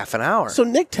like half an hour. So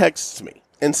Nick texts me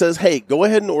and says, hey, go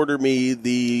ahead and order me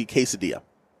the quesadilla.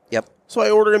 Yep. So I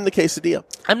order him the quesadilla.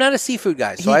 I'm not a seafood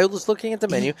guy, so I was looking at the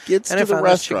menu and I found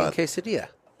this chicken quesadilla.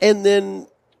 And then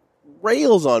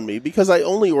rails on me because I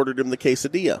only ordered him the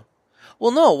quesadilla. Well,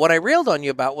 no, what I railed on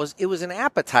you about was it was an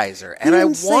appetizer, and I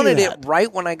wanted it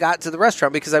right when I got to the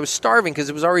restaurant because I was starving because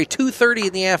it was already 2:30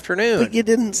 in the afternoon. But you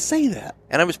didn't say that.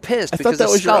 And I was pissed because that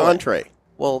was your entree.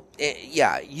 Well,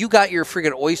 yeah, you got your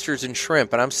friggin' oysters and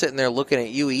shrimp, and I'm sitting there looking at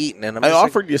you eating, and I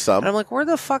offered you some. And I'm like, where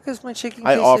the fuck is my chicken quesadilla?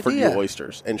 I offered you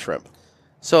oysters and shrimp.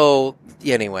 So,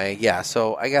 anyway, yeah,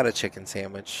 so I got a chicken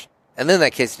sandwich. And then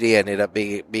that quesadilla ended up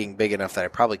being big enough that I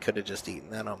probably could have just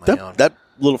eaten that on my own. That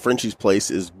little Frenchie's place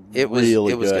is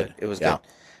really good. It was good.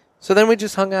 So then we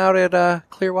just hung out at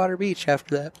Clearwater Beach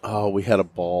after that. Oh, we had a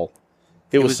ball.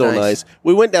 It was so nice.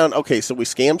 We went down. Okay, so we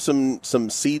scammed some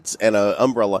seats and an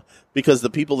umbrella because the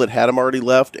people that had them already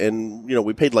left, and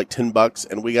we paid like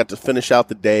 $10, and we got to finish out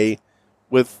the day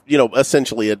with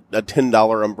essentially a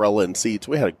 $10 umbrella and seats.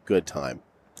 We had a good time.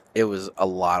 It was a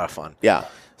lot of fun. Yeah.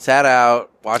 Sat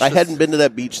out, watched. I hadn't been to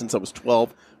that beach since I was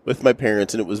 12 with my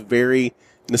parents, and it was very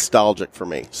nostalgic for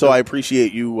me. So I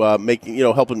appreciate you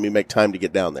helping me make time to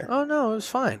get down there. Oh no, it was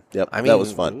fine. Yep, I mean, that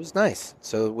was fun. It was nice.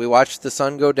 So we watched the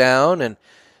sun go down and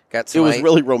got some. It was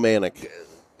really romantic.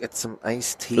 Get some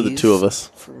iced teas for the two of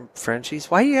us from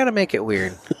Frenchie's. Why you got to make it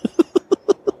weird?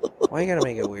 Why you got to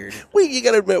make it weird? You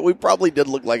got to admit we probably did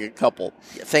look like a couple.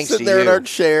 Yeah, thanks Sitting to there you. in our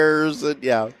chairs and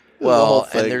Well,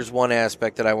 and there's one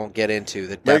aspect that I won't get into.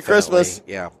 That Merry Christmas.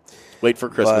 Yeah. Wait for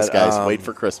Christmas, guys. Wait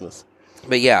for Christmas.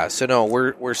 But yeah, so no,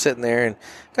 we're sitting there and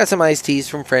got some iced teas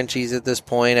from Frenchie's at this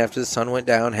point after the sun went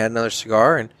down, had another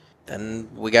cigar, and then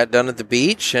we got done at the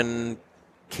beach and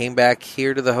came back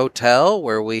here to the hotel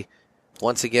where we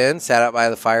once again sat out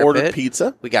by the fire Ordered pit.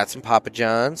 pizza. We got some Papa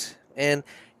John's, and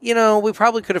we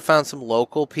probably could have found some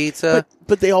local pizza.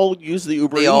 But they all use the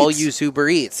Uber Eats. They all use Uber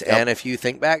Eats. Yep. And if you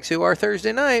think back to our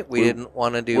Thursday night, we didn't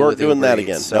want to do weren't doing Uber that Eats.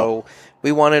 again. So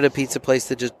we wanted a pizza place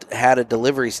that just had a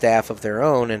delivery staff of their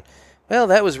own. And, well,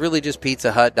 that was really just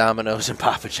Pizza Hut, Domino's, and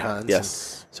Papa John's.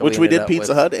 Yes. So which we did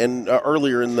Pizza Hut, and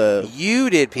earlier in the You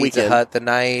did Pizza weekend, Hut the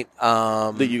night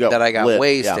that I got lit.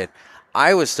 wasted. Yeah.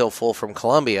 I was still full from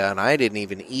Columbia, and I didn't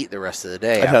even eat the rest of the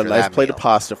day. I had a nice that plate meal. of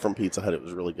pasta from Pizza Hut. It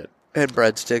was really good. And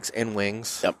breadsticks and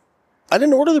wings. Yep. I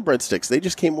didn't order the breadsticks. They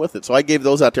just came with it. So I gave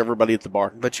those out to everybody at the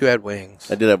bar. But you had wings.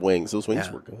 I did have wings. Those wings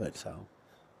were good.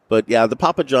 But yeah, the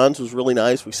Papa John's was really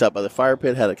nice. We sat by the fire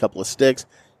pit, had a couple of sticks,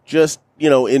 just,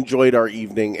 enjoyed our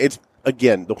evening.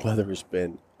 The weather has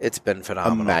been It's been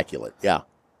phenomenal. Immaculate. Yeah.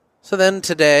 So then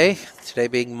today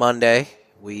being Monday,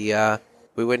 we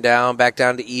went back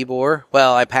down to Ybor.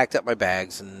 Well, I packed up my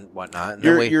bags and whatnot.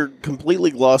 And you're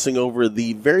completely glossing over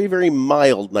the very, very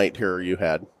mild night terror you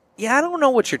had. Yeah, I don't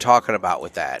know what you're talking about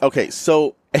with that. Okay,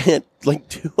 so at like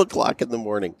 2 o'clock in the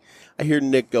morning, I hear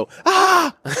Nick go,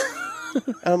 ah!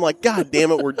 And I'm like, God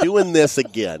damn it, we're doing this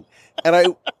again. And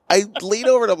I lean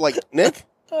over and I'm like, Nick?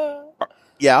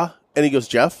 Yeah? And he goes,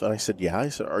 Jeff? And I said, yeah. I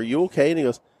said, are you okay? And he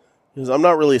goes, I'm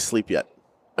not really asleep yet.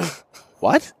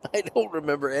 What? I don't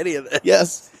remember any of this.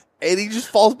 Yes. And he just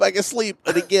falls back asleep.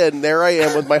 And again, there I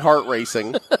am with my heart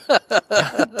racing.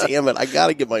 God damn it. I got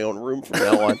to get my own room from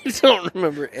now on. I don't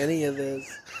remember any of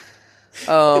this.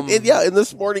 And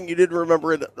this morning you didn't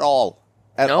remember it at all.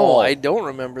 No, I don't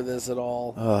remember this at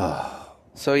all.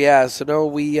 So no,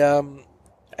 we,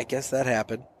 I guess that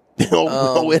happened.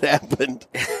 No, it happened.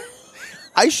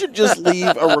 I should just leave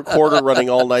a recorder running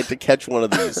all night to catch one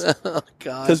of these. Oh,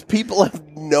 God. Because people have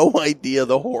no idea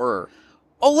the horror.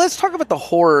 Oh, let's talk about the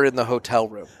horror in the hotel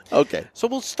room. Okay. So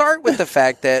we'll start with the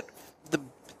fact that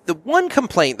the one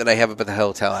complaint that I have about the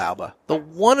Hotel Alba, the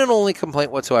one and only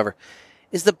complaint whatsoever,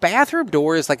 is the bathroom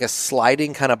door is like a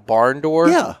sliding kind of barn door.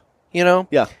 Yeah.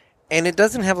 Yeah. And it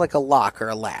doesn't have like a lock or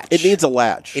a latch. It needs a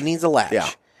latch. Yeah.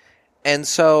 And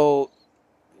so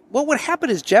what would happen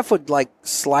is Jeff would like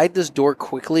slide this door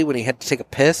quickly when he had to take a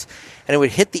piss, and it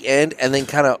would hit the end and then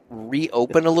kind of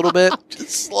reopen a little bit.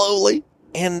 Just slowly.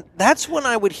 And that's when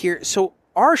I would hear. So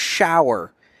our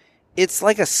shower it's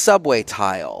like a subway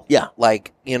tile. Yeah.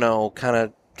 Like, kind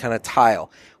of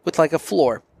tile with like a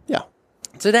floor. Yeah.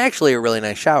 It's actually a really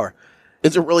nice shower.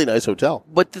 It's a really nice hotel.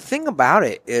 But the thing about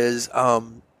it is, I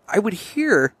would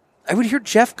hear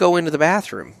Jeff go into the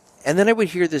bathroom, and then I would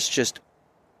hear this just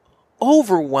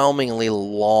overwhelmingly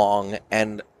long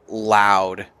and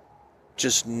loud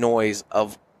just noise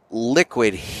of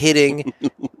liquid hitting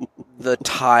the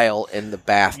tile in the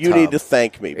bathtub. You need to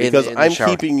thank me because in I'm shower.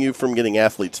 keeping you from getting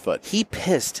athlete's foot. He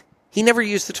pissed. He never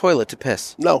used the toilet to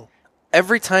piss. No.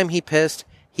 Every time he pissed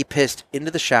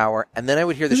into the shower, and then I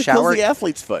would hear the It shower. kills the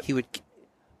athlete's foot. He would,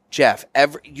 Jeff.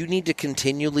 You need to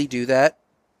continually do that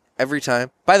every time.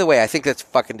 By the way, I think that's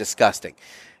fucking disgusting.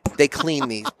 They clean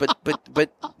these, but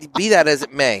be that as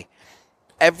it may,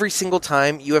 every single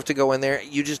time you have to go in there,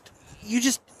 you just,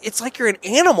 it's like you're an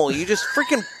animal. You just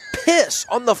freaking piss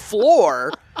on the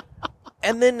floor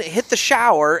and then hit the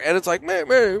shower, and it's like,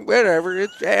 whatever,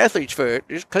 it's athlete's foot.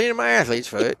 Just cleaning my athlete's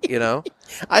foot,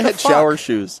 I had shower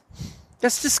shoes.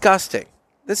 That's disgusting.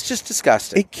 That's just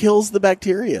disgusting. It kills the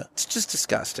bacteria. It's just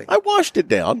disgusting. I washed it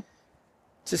down.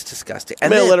 Just disgusting. I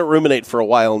let it ruminate for a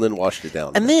while and then washed it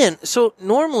down. And then, so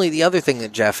normally the other thing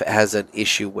that Jeff has an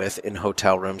issue with in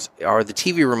hotel rooms are the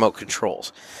TV remote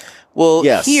controls. Well,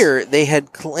 yes. Here they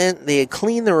had cleaned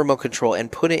the remote control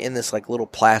and put it in this like little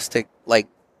plastic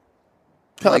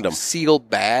condom sealed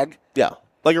bag. Yeah,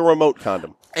 like a remote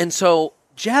condom. And so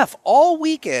Jeff all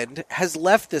weekend has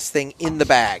left this thing in the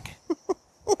bag.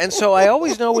 And so I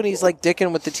always know when he's like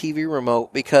dicking with the TV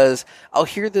remote because I'll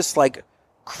hear this like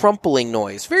crumpling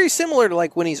noise, very similar to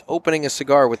like when he's opening a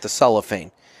cigar with the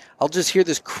cellophane. I'll just hear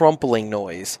this crumpling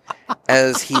noise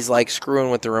as he's like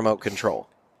screwing with the remote control.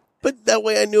 But that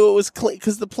way I knew it was clean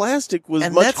because the plastic was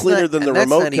much cleaner than the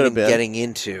remote could have been. Getting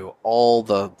into all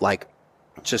the like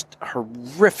just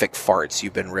horrific farts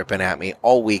you've been ripping at me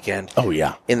all weekend. Oh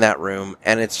yeah, in that room,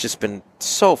 and it's just been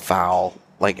so foul,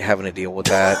 like having to deal with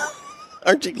that.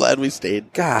 Aren't you glad we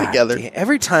stayed together?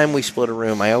 Every time we split a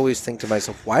room, I always think to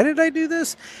myself, why did I do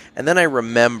this? And then I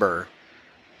remember,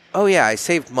 oh yeah, I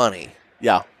saved money.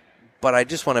 Yeah. But I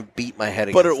just want to beat my head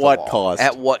against the wall. But at what cost?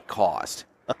 At what cost?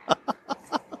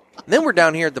 And then we're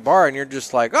down here at the bar, and you're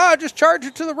just like, just charge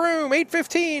it to the room,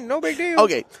 $8.15, no big deal.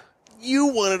 Okay, you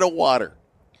wanted a water.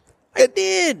 I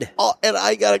did. And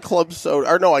I got a club soda.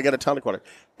 Or no, I got a tonic water.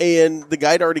 And the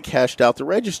guy had already cashed out the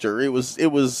register. It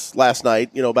was last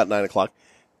night, about 9 o'clock,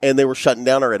 and they were shutting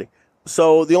down already.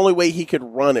 So the only way he could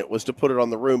run it was to put it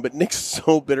on the room. But Nick's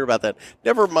so bitter about that.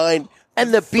 Never mind.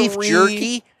 And the beef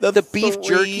jerky, the beef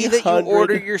jerky that you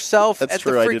order yourself that's at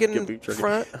true, the I did get beef freaking jerky.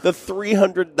 front. The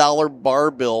 $300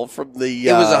 bar bill from the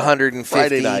it was $150.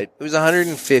 Friday night. It was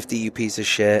 $150. You piece of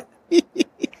shit. It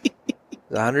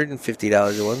was $150.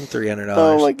 It wasn't $300.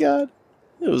 Oh my god,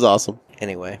 it was awesome.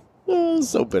 Anyway. Oh,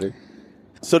 so bitter.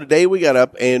 So today we got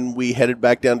up and we headed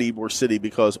back down to Ybor City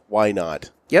because why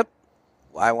not? Yep.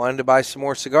 I wanted to buy some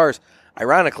more cigars.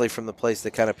 Ironically, from the place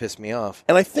that kind of pissed me off.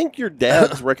 And I think your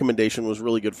dad's recommendation was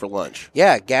really good for lunch.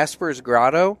 Yeah, Gasper's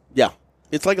Grotto. Yeah.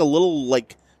 It's like a little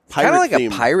pirate kind of like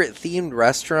themed. a pirate-themed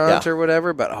restaurant or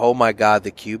whatever, but oh my god,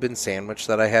 the Cuban sandwich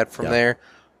that I had from there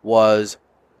was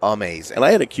amazing. And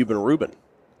I had a Cuban Reuben.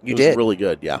 You it did? Was really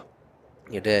good, yeah.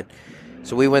 You did.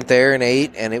 So we went there and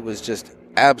ate, and it was just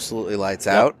absolutely lights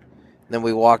out. Then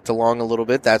we walked along a little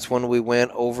bit. That's when we went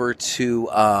over to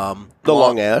the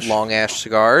Long Ash. Long Ash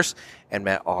Cigars and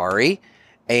met Ari.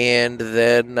 And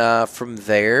then from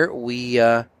there, we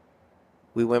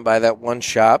went by that one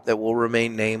shop that will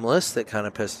remain nameless that kind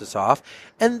of pissed us off.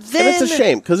 And it's a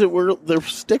shame because their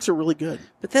sticks are really good.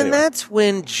 But then that's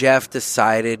when Jeff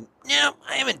decided, no,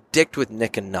 I haven't dicked with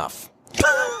Nick enough.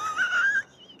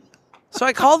 So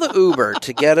I called the Uber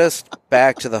to get us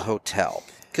back to the hotel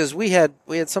because we had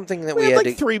something that we had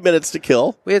like 3 minutes to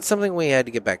kill. We had something we had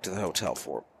to get back to the hotel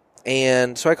for,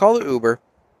 and so I called the Uber,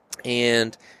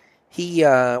 and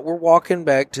we're walking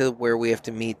back to where we have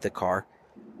to meet the car.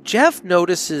 Jeff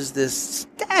notices this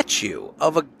statue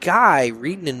of a guy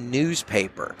reading a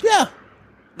newspaper. Yeah,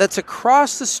 that's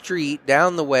across the street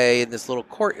down the way in this little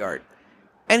courtyard,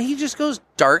 and he just goes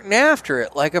darting after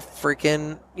it like a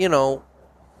freaking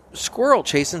squirrel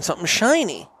chasing something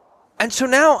shiny. And so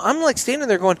now I'm like standing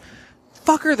there going,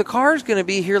 fucker, the car's going to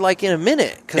be here like in a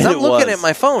minute. Because I'm looking at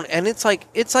my phone and it's like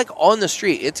on the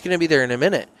street. It's going to be there in a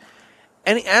minute.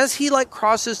 And as he like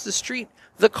crosses the street,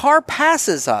 the car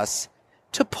passes us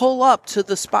to pull up to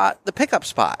the pickup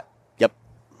spot. Yep.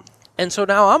 And so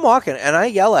now I'm walking and I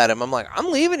yell at him. I'm like,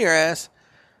 I'm leaving your ass.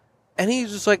 And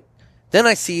he's just like, then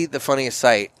I see the funniest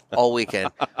sight. all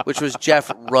weekend, which was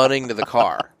Jeff running to the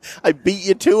car. I beat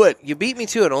you to it. You beat me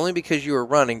to it only because you were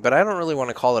running, but I don't really want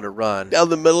to call it a run. Down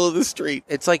the middle of the street.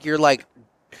 It's like you're like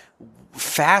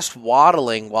fast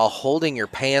waddling while holding your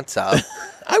pants up.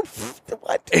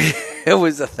 What? It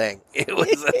was a thing. It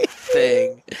was a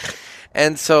thing.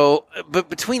 And so, but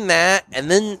between that and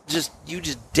then just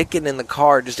dicking in the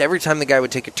car, just every time the guy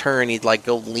would take a turn, he'd like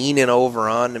go leaning over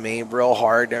onto me real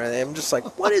hard. And I'm just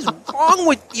like, what is wrong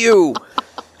with you?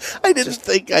 I didn't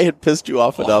think I had pissed you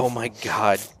off enough. Oh my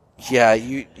God. Yeah,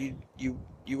 you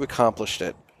accomplished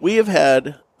it. We have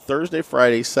had Thursday,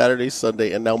 Friday, Saturday,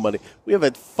 Sunday, and now Monday. We have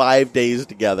had 5 days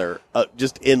together,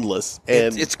 just endless.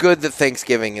 And it's good that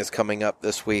Thanksgiving is coming up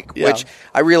this week, which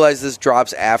I realize this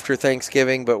drops after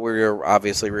Thanksgiving, but we're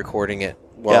obviously recording it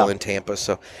while in Tampa.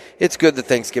 So it's good that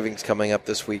Thanksgiving's coming up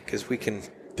this week because we can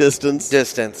distance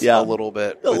a little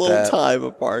bit. A little time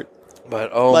apart.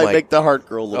 But might make the heart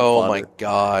grow a little fonder. My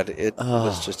God, it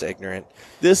was just ignorant.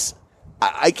 This,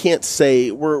 I can't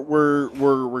say. We're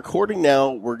recording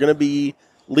now. We're going to be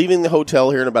leaving the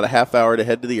hotel here in about a half hour to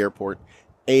head to the airport.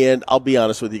 And I'll be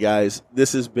honest with you guys,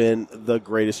 this has been the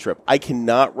greatest trip. I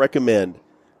cannot recommend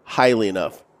highly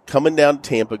enough coming down to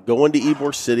Tampa, going to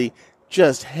Ybor City,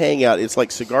 just hang out. It's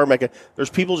like cigar mecca. There's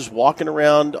people just walking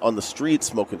around on the street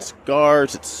smoking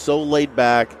cigars. It's so laid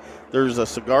back. There's a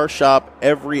cigar shop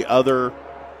every other,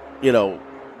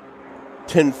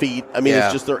 10 feet. I mean,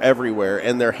 It's just they're everywhere.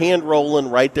 And they're hand rolling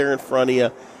right there in front of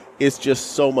you. It's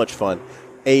just so much fun.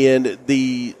 And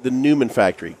the Newman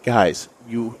factory, guys,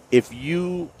 if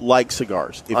you like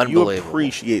cigars, if you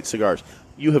appreciate cigars,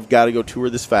 you have got to go tour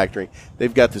this factory.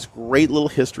 They've got this great little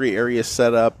history area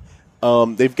set up.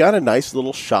 They've got a nice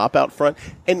little shop out front.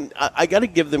 And I got to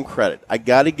give them credit. I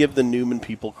got to give the Newman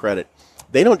people credit.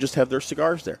 They don't just have their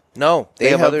cigars there. No, they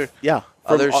have other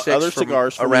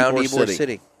cigars from around Ybor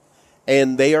City.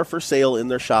 And they are for sale in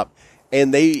their shop.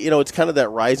 And they, it's kind of that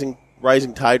rising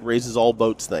tide raises all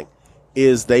boats thing.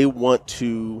 Is they want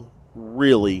to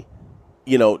really,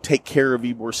 take care of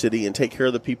Ybor City and take care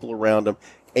of the people around them.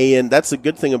 And that's the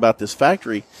good thing about this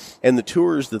factory and the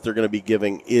tours that they're going to be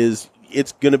giving is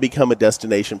it's going to become a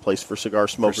destination place for cigar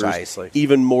smokers. Precisely.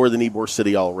 Even more than Ybor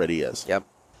City already is. Yep.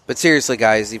 But seriously,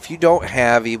 guys, if you don't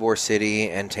have Ybor City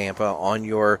and Tampa on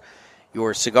your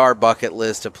cigar bucket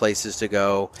list of places to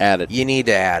go, add it. You need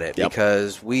to add it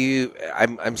because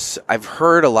I've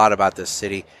heard a lot about this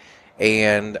city,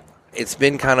 and it's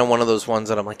been kind of one of those ones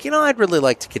that I'm like, I'd really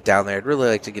like to get down there.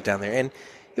 And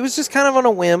it was just kind of on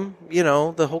a whim,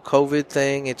 the whole COVID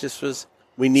thing. It just was.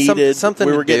 We needed something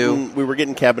to do. We were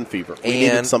getting cabin fever. We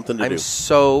needed something to do. I'm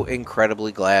so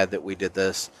incredibly glad that we did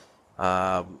this.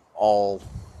 All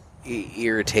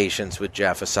irritations with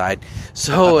Jeff aside,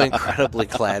 so incredibly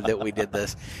glad that we did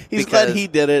this. He's glad he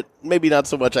did it. Maybe not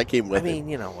so much I came with him.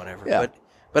 Whatever. Yeah.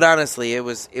 But honestly, it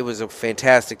was a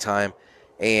fantastic time.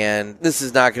 And this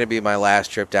is not going to be my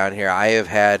last trip down here. I have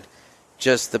had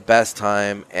just the best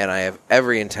time, and I have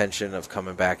every intention of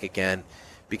coming back again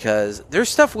because there's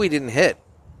stuff we didn't hit.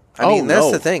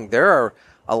 That's the thing. There are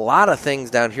a lot of things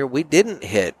down here we didn't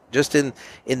hit just in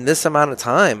this amount of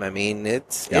time.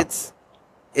 It's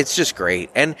just great.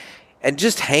 And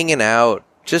just hanging out,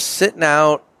 just sitting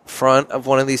out front of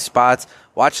one of these spots,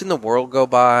 watching the world go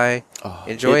by,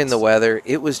 enjoying the weather.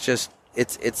 It was just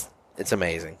it's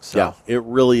amazing. So. Yeah, it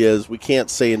really is. We can't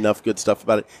say enough good stuff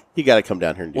about it. You got to come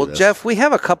down here and do this. Well, Jeff, we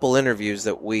have a couple interviews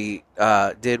that we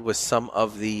did with some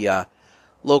of the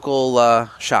local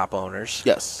shop owners.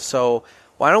 Yes. So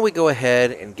why don't we go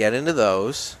ahead and get into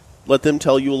those? Let them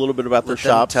tell you a little bit about their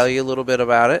shops. Tell you a little bit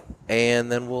about it,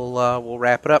 and then we'll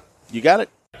wrap it up. You got it.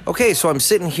 Okay, so I'm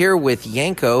sitting here with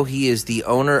Yanko. He is the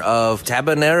owner of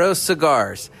Tabanero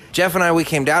Cigars. Jeff and I, we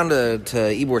came down to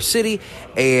Ybor City,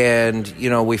 and,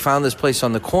 we found this place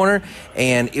on the corner,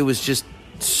 and it was just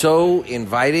so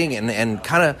inviting and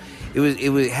kind of,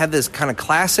 it had this kind of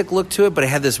classic look to it, but it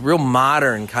had this real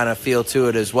modern kind of feel to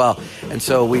it as well. And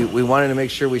so we wanted to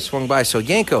make sure we swung by. So,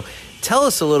 Yanko, tell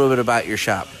us a little bit about your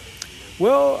shop.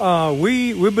 Well,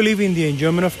 we believe in the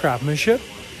enjoyment of craftsmanship.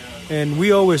 And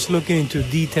we always look into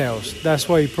details. That's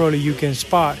why probably you can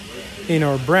spot in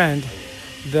our brand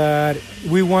that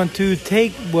we want to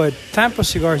take what Tampa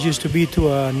cigars used to be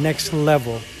to a next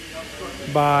level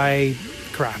by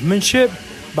craftsmanship,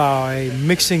 by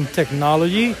mixing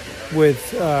technology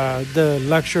with the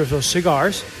luxuries of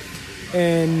cigars.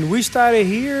 And we started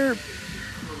here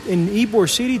in Ybor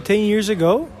City 10 years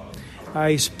ago.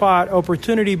 I spot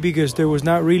opportunity because there was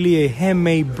not really a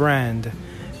handmade brand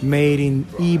made in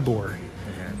Ybor.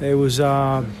 It was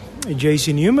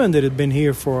J.C. Newman that had been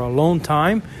here for a long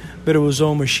time, but it was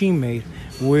all machine made.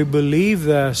 We believe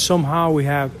that somehow we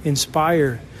have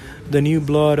inspired the new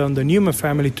blood on the Newman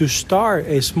family to start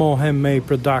a small handmade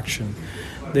production.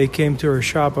 They came to our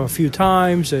shop a few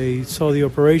times, they saw the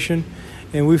operation,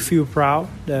 and we feel proud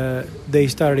that they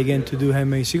started again to do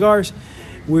handmade cigars.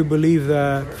 We believe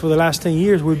that for the last 10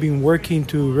 years we've been working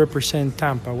to represent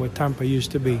Tampa, what Tampa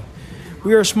used to be.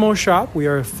 We are a small shop, we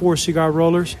are 4 cigar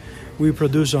rollers, we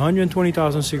produce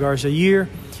 120,000 cigars a year.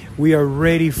 We are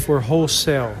ready for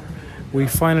wholesale. We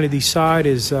finally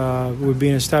decided, we've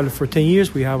been established for 10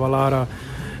 years, we have a lot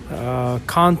of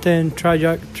content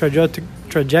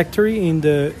trajectory in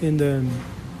the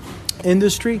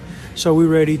industry, so we're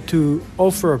ready to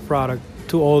offer a product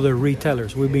to all the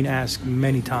retailers. We've been asked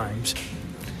many times.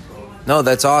 No,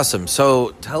 that's awesome. So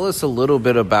tell us a little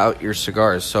bit about your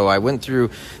cigars. So I went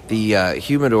through the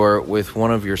humidor with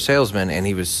one of your salesmen, and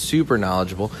he was super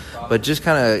knowledgeable. But just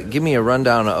kind of give me a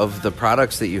rundown of the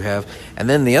products that you have. And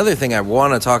then the other thing I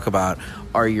want to talk about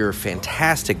are your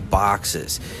fantastic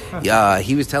boxes.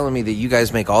 He was telling me that you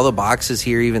guys make all the boxes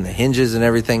here, even the hinges and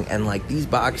everything. And, like, these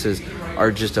boxes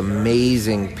are just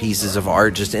amazing pieces of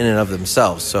art just in and of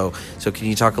themselves. So can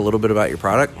you talk a little bit about your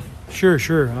product? Sure.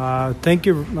 Thank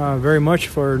you very much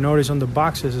for notice on the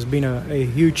boxes. It's been a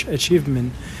huge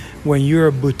achievement. When you're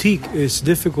a boutique, it's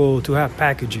difficult to have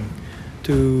packaging,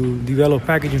 to develop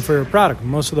packaging for your product.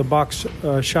 Most of the box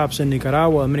shops in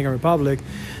Nicaragua, Dominican Republic,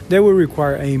 they will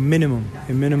require a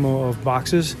minimum of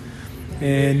boxes.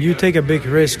 And you take a big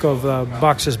risk of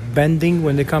boxes bending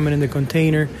when they come in the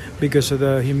container because of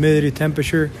the humidity,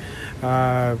 temperature.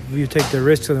 You take the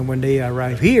risk that when they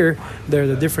arrive here, they're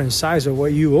the different size of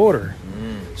what you order.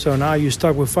 So now you're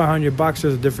stuck with 500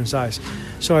 boxes of different size.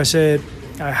 So I said,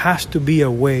 there has to be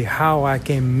a way how I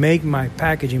can make my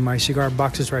packaging, my cigar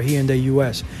boxes right here in the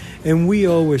U.S. And we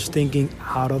always thinking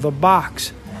out of the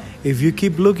box. If you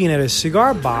keep looking at a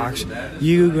cigar box,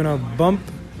 you're going to bump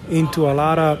into a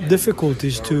lot of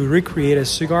difficulties to recreate a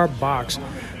cigar box,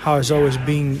 how it's always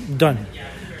being done.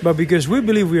 But because we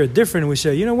believe we are different, we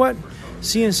say, you know what?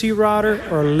 CNC router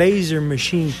or laser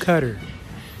machine cutter.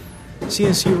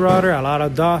 CNC router, a lot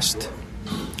of dust,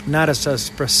 not as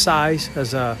precise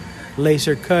as a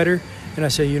laser cutter. And I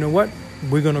said, you know what?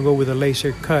 We're going to go with a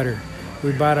laser cutter.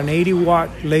 We bought an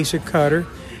 80-watt laser cutter.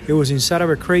 It was inside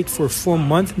of a crate for 4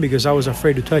 months because I was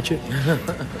afraid to touch it.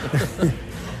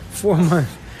 4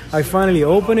 months. I finally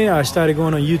opened it. I started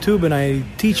going on YouTube, and I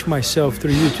teach myself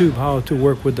through YouTube how to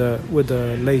work with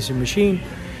the laser machine.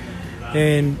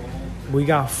 And we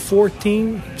got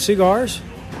 14 cigars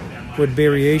with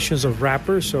variations of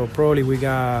wrappers. So probably we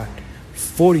got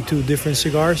 42 different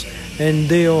cigars, and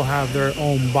they all have their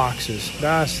own boxes.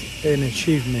 That's an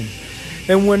achievement.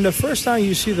 And when the first time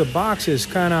you see the box, it's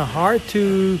kind of hard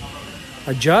to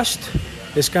adjust.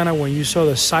 It's kind of when you saw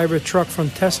the Cybertruck from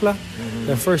Tesla. Mm-hmm.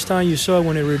 The first time you saw it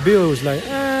when it revealed, it was like,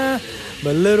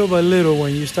 But little by little,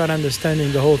 when you start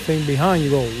understanding the whole thing behind,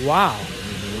 you go, wow.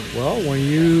 Mm-hmm. Well, when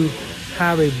you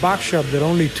have a box shop that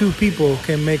only 2 people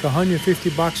can make 150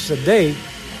 boxes a day,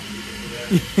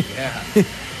 yeah.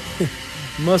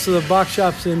 Most of the box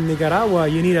shops in Nicaragua,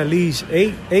 you need at least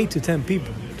 8 to 10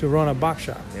 people to run a box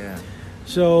shop. Yeah.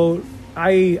 So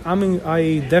I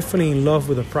definitely in love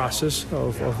with the process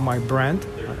of my brand.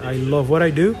 I love what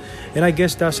I do, and I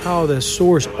guess that's how the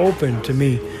source opened to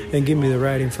me and give me the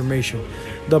right information.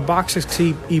 The boxes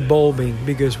keep evolving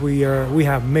because we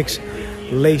have mixed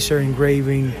laser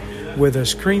engraving with a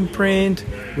screen print.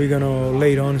 We're gonna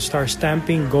later on start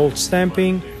stamping, gold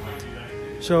stamping.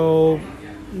 So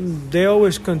they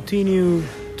always continue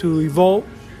to evolve,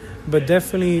 but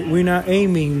definitely we're not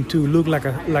aiming to look like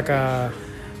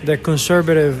the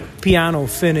conservative piano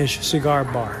finish cigar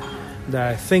bar. That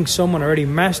I think someone already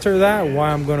mastered that.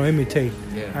 Why I'm going to imitate?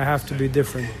 Yeah. I have to be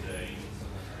different.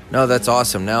 No, that's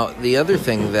awesome. Now the other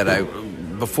thing that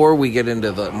before we get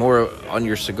into the more on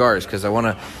your cigars, because I want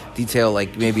to detail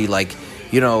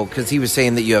because he was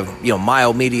saying that you have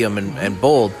mild, medium, and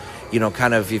bold.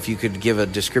 Kind of if you could give a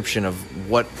description of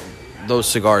what those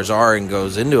cigars are and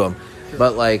goes into them. Sure.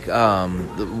 But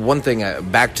the one thing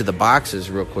back to the boxes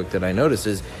real quick that I noticed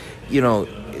is,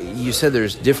 you said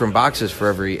there's different boxes for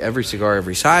every cigar,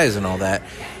 every size and all that.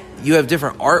 You have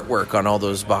different artwork on all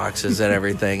those boxes and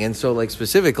everything. And so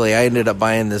specifically, I ended up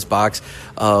buying this box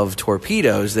of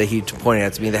torpedoes that he pointed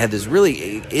out to me that had this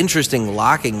really interesting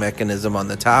locking mechanism on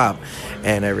the top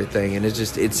and everything. And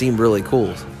it seemed really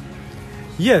cool.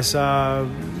 Yes,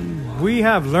 we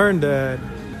have learned that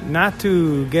not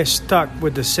to get stuck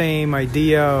with the same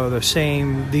idea or the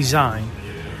same design.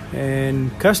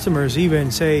 And customers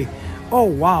even say, "Oh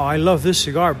wow, I love this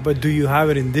cigar, but do you have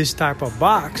it in this type of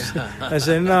box?" I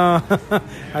said, "No,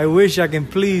 I wish I can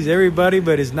please everybody,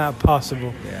 but it's not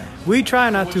possible." Yeah. We try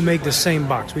not to make the same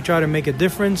box. We try to make a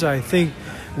difference. I think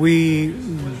we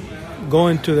go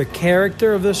into the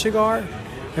character of the cigar,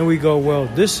 and we go, well,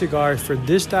 this cigar is for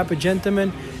this type of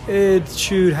gentleman. It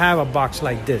should have a box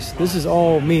like this. This is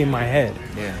all me in my head.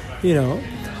 Yeah. You know,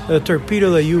 the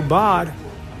torpedo that you bought,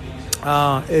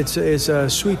 it's a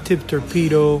sweet tip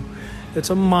torpedo. It's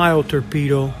a mild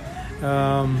torpedo.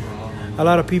 A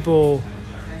lot of people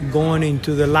going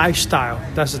into the lifestyle.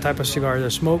 That's the type of cigar they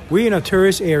smoke. We're in a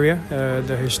tourist area,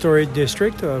 the historic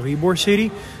district of Ybor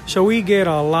City. So we get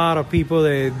a lot of people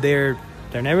that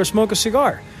they never smoke a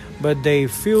cigar, but they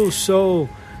feel so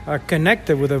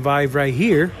connected with the vibe right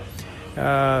here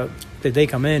that they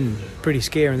come in pretty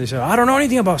scared and they say, "I don't know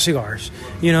anything about cigars,"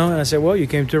 you know. And I said, "Well, you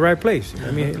came to the right place.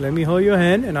 Let me hold your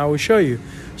hand and I will show you."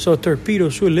 So Torpedo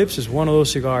Sweet Lips is one of those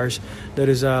cigars that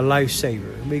is a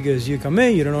lifesaver because you come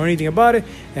in, you don't know anything about it.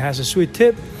 It has a sweet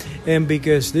tip, and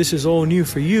because this is all new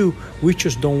for you, we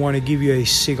just don't want to give you a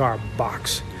cigar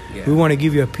box. Yeah. We want to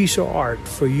give you a piece of art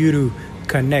for you to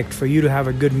connect, for you to have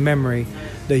a good memory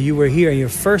that you were here and your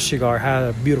first cigar had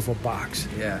a beautiful box.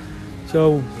 Yeah.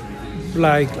 So,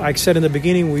 like I said in the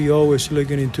beginning, we always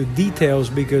looking into details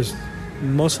because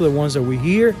most of the ones that we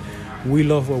hear, we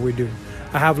love what we do.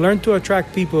 I have learned to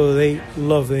attract people they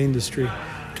love the industry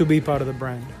to be part of the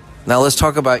brand. Now let's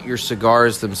talk about your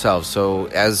cigars themselves. So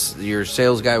as your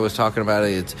sales guy was talking about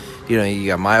it, it's, you know, you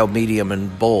got mild, medium,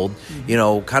 and bold. You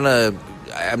know, kind of,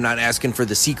 I'm not asking for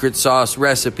the secret sauce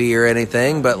recipe or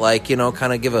anything, but like, you know,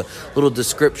 kind of give a little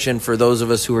description for those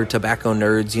of us who are tobacco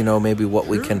nerds, you know, maybe what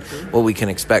we can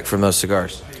expect from those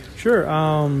cigars. Sure.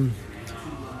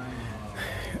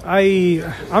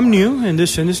 I'm new in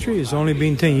this industry. It's only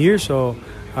been 10 years, so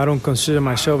I don't consider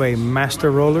myself a master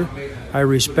roller. I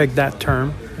respect that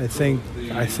term. I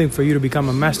think for you to become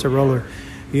a master roller,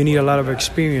 you need a lot of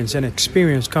experience, and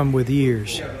experience comes with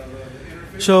years.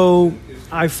 So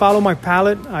I follow my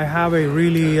palate. I have a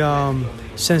really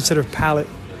sensitive palate.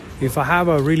 If I have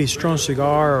a really strong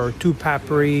cigar or too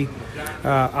peppery,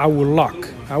 I will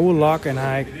lock, and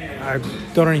I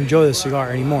don't enjoy the cigar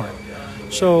anymore.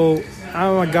 So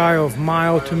I'm a guy of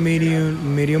mild to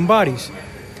medium bodies.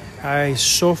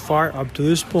 So far, up to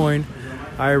this point,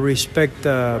 I respect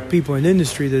people in the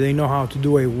industry that they know how to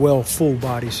do a full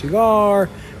body cigar,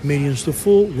 mediums to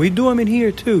full. We do them in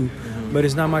here too, but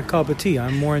it's not my cup of tea.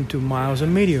 I'm more into milds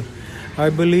and medium. I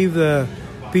believe the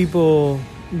people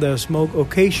that smoke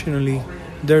occasionally,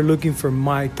 they're looking for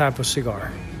my type of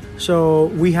cigar. So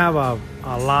we have a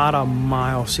lot of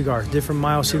mild cigars, different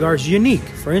mild cigars, unique.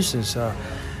 For instance,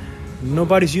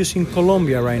 nobody's using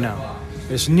Colombia right now.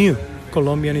 It's new.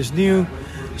 Colombian is new.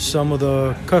 Some of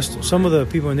the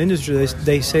people in the industry,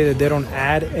 they say that they don't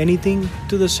add anything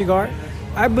to the cigar.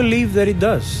 I believe that it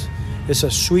does. It's a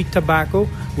sweet tobacco.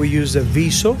 We use the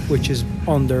Viso, which is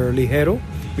under Ligero,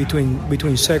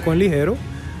 between Seco and Ligero.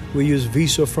 We use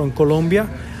Viso from Colombia.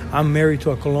 I'm married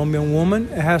to a Colombian woman.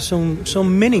 It has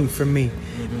some meaning for me,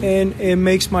 and it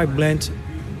makes my blend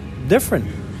different.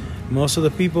 Most of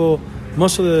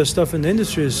the stuff in the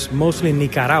industry is mostly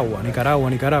Nicaragua.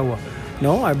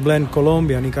 No, I blend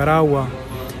Colombia, Nicaragua.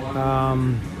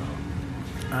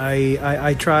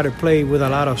 I try to play with a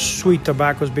lot of sweet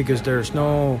tobaccos because there's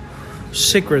no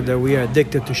secret that we are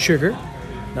addicted to sugar.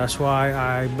 That's why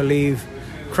I believe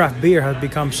craft beer has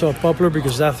become so popular,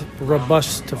 because that's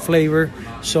robust to flavor.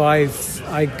 So I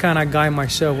kind of guide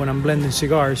myself when I'm blending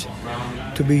cigars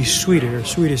to be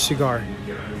sweetest cigar.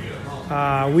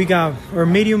 We got our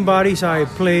medium bodies. I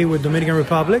play with Dominican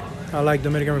Republic. I like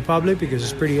Dominican Republic because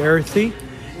it's pretty earthy.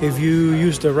 If you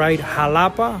use the right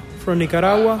jalapa from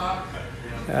Nicaragua,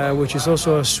 which is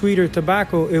also a sweeter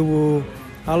tobacco, it will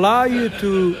allow you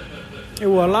to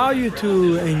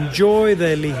enjoy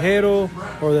the Ligero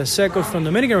or the Secos from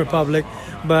Dominican Republic,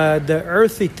 but the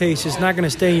earthy taste is not going to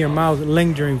stay in your mouth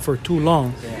lingering for too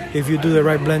long if you do the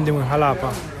right blending with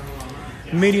jalapa.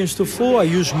 Mediums to full, I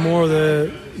use more the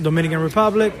Dominican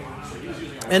Republic.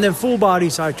 And then full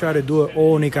bodies, I try to do it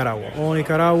all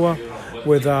Nicaragua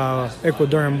with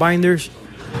Ecuadorian binders.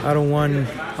 I don't want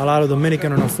a lot of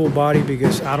Dominican on a full body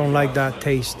because I don't like that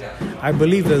taste. I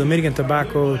believe the Dominican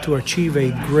tobacco, to achieve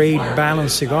a great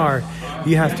balanced cigar,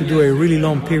 you have to do a really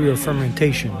long period of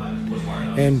fermentation.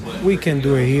 And we can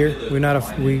do it here.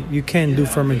 You can't do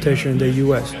fermentation in the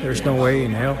U.S. There's no way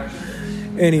in hell.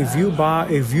 And if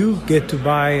you get to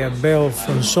buy a bale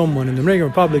from someone in the Dominican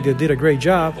Republic that did a great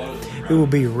job, it will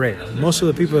be rare. Most of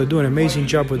the people that do an amazing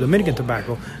job with Dominican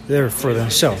tobacco, they're for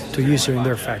themselves to use it in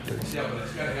their factories.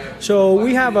 So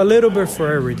we have a little bit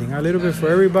for everything, a little bit for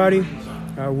everybody.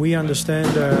 We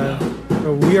understand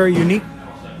we are unique.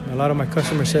 A lot of my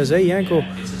customers says, "Hey, Yanko,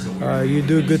 you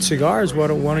do good cigars. Why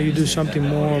don't you do something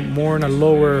more on a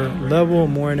lower level,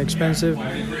 more inexpensive?"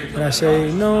 And I say,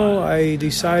 "No, I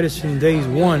decided since day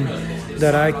one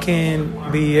that I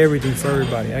can't be everything for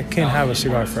everybody. I can't have a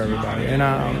cigar for everybody, and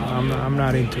I'm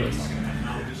not into it."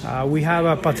 We have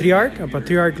a Patriarch.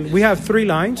 We have 3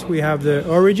 lines. We have the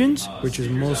Origins, which is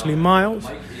mostly mild.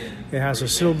 It has a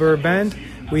silver band.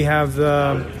 We have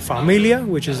the Familia,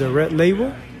 which is the red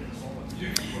label.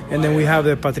 And then we have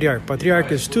the Patriarch.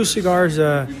 Patriarch is 2 cigars.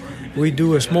 We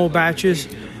do small batches,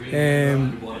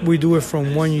 and we do it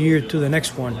from 1 year to the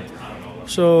next one.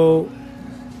 So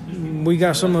we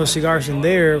got some of the cigars in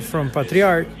there from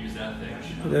Patriarch.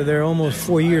 They're almost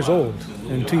 4 years old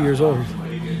and 2 years old.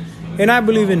 And I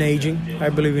believe in aging.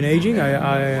 I'm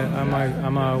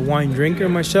a wine drinker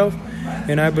myself,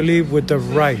 and I believe with the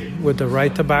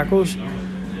right tobaccos,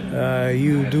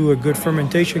 you do a good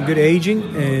fermentation, good aging,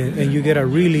 and you get a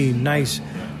really nice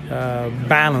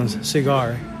balanced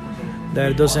cigar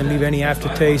that doesn't leave any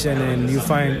aftertaste, and you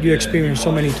experience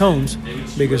so many tones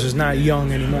because it's not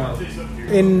young anymore.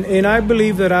 And I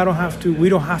believe that we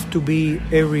don't have to be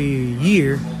every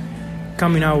year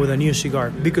coming out with a new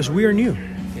cigar because we are new.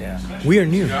 Yeah. We are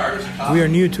new. We are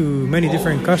new to many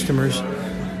different customers,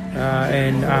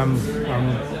 and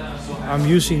I'm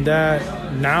using that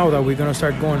now that we're gonna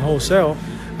start going wholesale.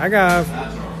 I got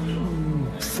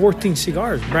 14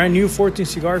 cigars, brand new 14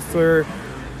 cigars for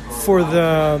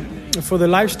the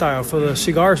lifestyle, for the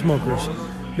cigar smokers,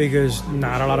 because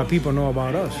not a lot of people know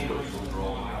about us.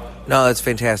 No, that's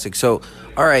fantastic. So,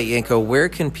 all right, Yanko, where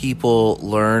can people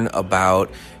learn about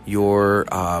your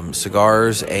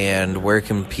cigars, and where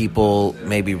can people,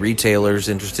 maybe retailers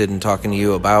interested in talking to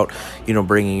you about,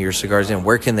 bringing your cigars in,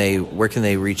 where can they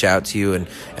reach out to you and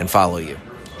follow you?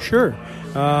 Sure.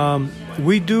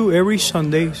 We do every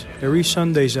Sundays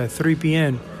at 3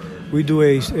 p.m. we do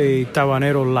a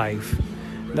Tabanero Live.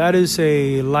 That is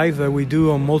a live that we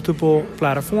do on multiple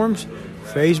platforms: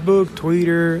 Facebook,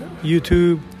 Twitter,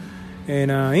 YouTube,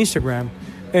 and Instagram.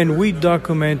 And we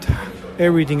document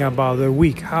everything about the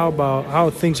week, how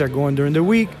things are going during the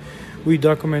week. We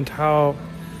document how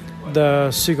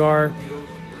the cigar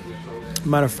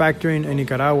manufacturing in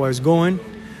Nicaragua is going.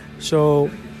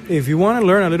 So if you want to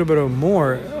learn a little bit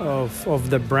more of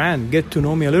the brand, get to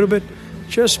know me a little bit,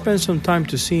 just spend some time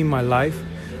to see my life,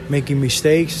 making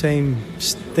mistakes, saying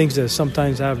things that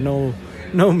sometimes have no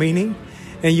meaning,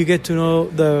 and you get to know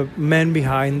the men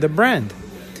behind the brand.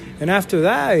 And after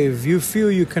that, if you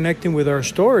feel you're connecting with our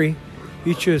story,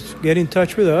 you just get in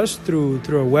touch with us through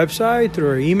our website, through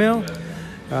our email.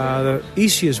 The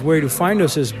easiest way to find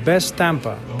us is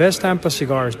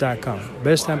besttampacigars.com.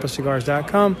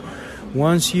 besttampacigars.com.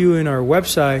 Once you in our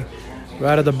website,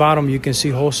 right at the bottom, you can see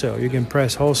wholesale. You can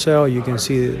press wholesale. You can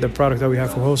see the product that we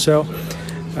have for wholesale.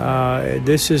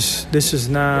 This is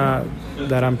not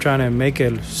that I'm trying to make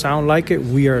it sound like it.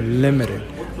 We are limited.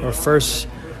 Our first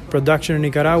production in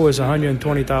Nicaragua is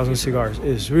 120,000 cigars.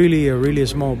 It's really a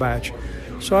small batch.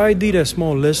 So I did a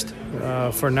small list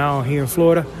for now here in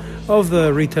Florida of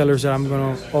the retailers that I'm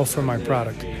going to offer my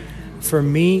product. For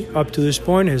me, up to this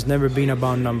point, it has never been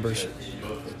about numbers.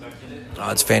 Oh,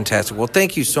 it's fantastic. Well,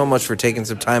 thank you so much for taking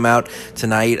some time out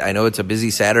tonight. I know it's a busy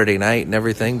Saturday night and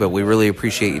everything, but we really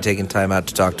appreciate you taking time out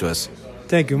to talk to us.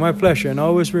 Thank you. My pleasure. And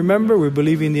always remember, we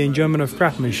believe in the enjoyment of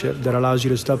craftsmanship that allows you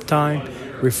to stop time,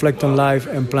 reflect on life,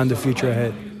 and plan the future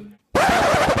ahead.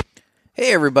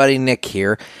 Hey, everybody. Nick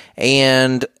here.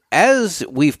 And as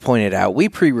we've pointed out, we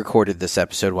pre-recorded this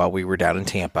episode while we were down in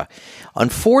Tampa.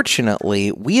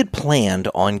 Unfortunately, we had planned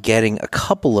on getting a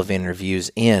couple of interviews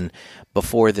in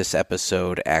before this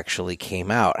episode actually came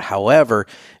out. However,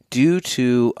 due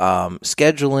to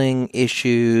scheduling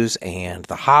issues and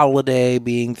the holiday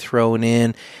being thrown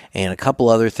in and a couple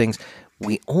other things,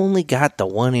 we only got the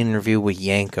one interview with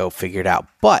Yanko figured out.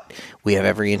 But we have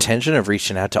every intention of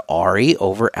reaching out to Ari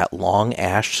over at Long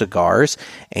Ash Cigars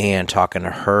and talking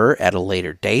to her at a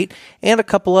later date, and a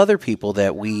couple other people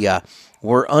that we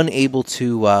were unable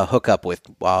to hook up with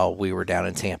while we were down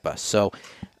in Tampa. So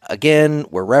again,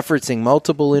 we're referencing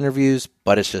multiple interviews,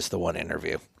 but it's just the one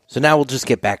interview. So now we'll just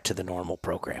get back to the normal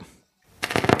program.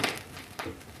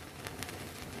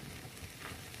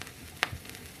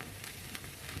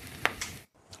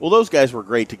 Well, those guys were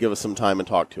great to give us some time and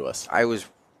talk to us.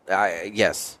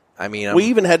 Yes. I mean, we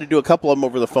even had to do a couple of them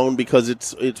over the phone because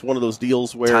it's one of those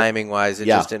deals where timing-wise, it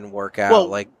just didn't work out.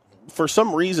 Well, for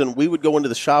some reason, we would go into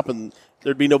the shop and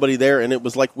there'd be nobody there, and it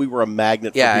was like we were a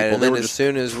magnet for people. And then as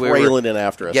soon as we were in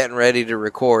after us, getting ready to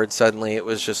record, suddenly it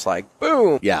was just like,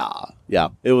 boom. Yeah,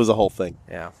 it was a whole thing.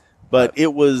 Yeah. But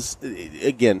it was,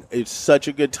 again, it's such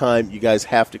a good time. You guys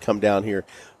have to come down here.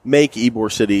 Make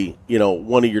Ybor City,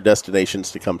 one of your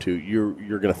destinations to come to.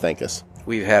 You're going to thank us.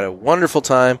 We've had a wonderful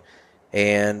time,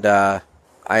 and like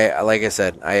I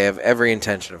said, I have every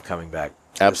intention of coming back.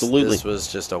 Absolutely. This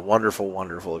was just a wonderful,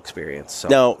 wonderful experience.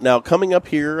 So. Now coming up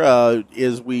here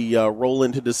as we roll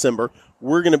into December,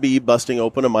 we're going to be busting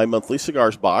open a My Monthly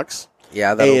Cigars box.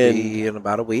 Yeah, that'll be in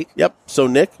about a week. Yep. So,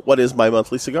 Nick, what is My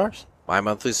Monthly Cigars? My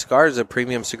Monthly Cigars is a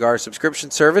premium cigar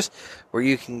subscription service where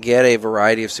you can get a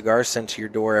variety of cigars sent to your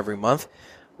door every month.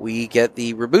 We get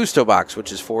the Robusto box,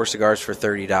 which is 4 cigars for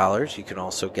 $30. You can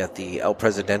also get the El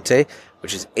Presidente,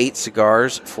 which is 8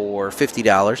 cigars for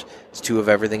 $50. It's 2 of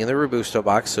everything in the Robusto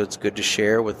box, so it's good to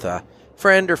share with a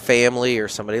friend or family or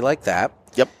somebody like that.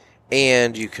 Yep.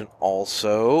 And you can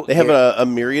also... They have a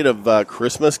myriad of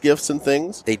Christmas gifts and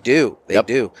things. They do. They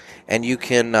do. And you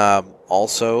can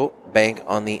also bank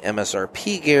on the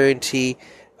MSRP guarantee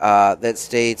that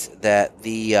states that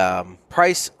the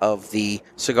price of the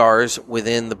cigars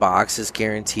within the box is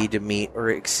guaranteed to meet or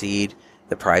exceed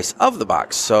the price of the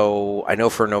box. So I know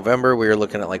for November we were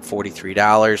looking at like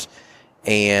 $43,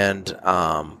 and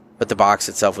but the box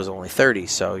itself was only $30,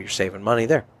 so you're saving money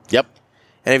there. Yep.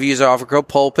 And if you use the offer code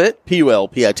PULPIT,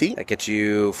 PULPIT, that gets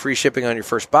you free shipping on your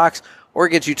first box, or it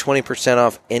gets you 20%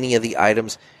 off any of the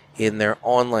items in their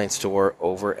online store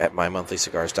over at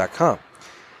mymonthlycigars.com.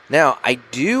 Now, I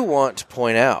do want to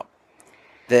point out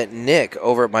that Nick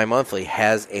over at My Monthly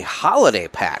has a holiday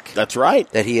pack. That's right.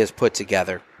 That he has put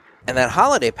together. And that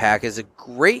holiday pack is a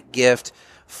great gift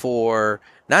for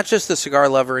not just the cigar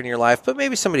lover in your life, but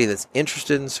maybe somebody that's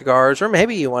interested in cigars, or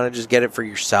maybe you want to just get it for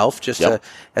yourself just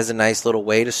as a nice little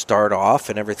way to start off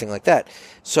and everything like that.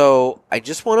 So I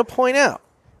just want to point out,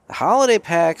 the holiday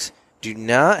packs do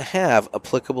not have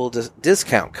applicable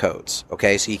discount codes.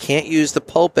 Okay, so you can't use the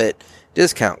Pulpit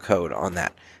discount code on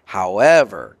that.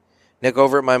 However, Nick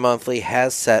over at My Monthly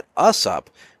has set us up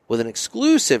with an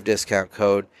exclusive discount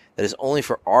code that is only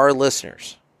for our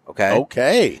listeners.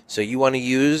 Okay. So you want to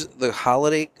use the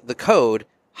code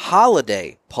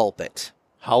Holiday Pulpit.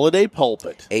 Holiday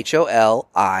Pulpit.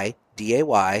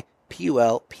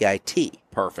 HOLIDAYPULPIT.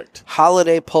 Perfect.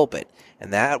 Holiday Pulpit,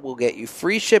 and that will get you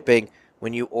free shipping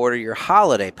when you order your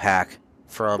holiday pack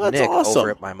from Nick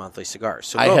over at My Monthly Cigars.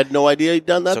 So I had no idea he'd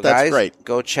done that. So That's guys, great.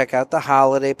 Go check out the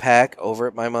holiday pack over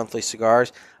at My Monthly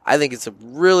Cigars. I think it's a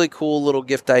really cool little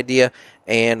gift idea,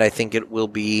 and I think it will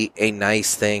be a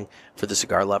nice thing for the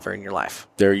cigar lover in your life.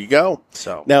 There you go.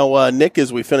 So now, Nick,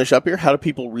 as we finish up here, how do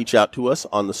people reach out to us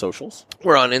on the socials?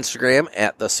 We're on Instagram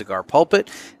at The Cigar Pulpit,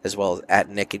 as well as at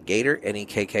Naked Gator,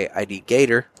 NEKKID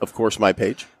Gator. Of course, my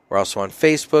page. We're also on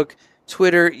Facebook,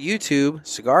 Twitter, YouTube,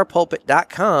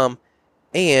 cigarpulpit.com,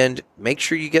 and make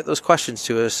sure you get those questions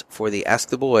to us for the Ask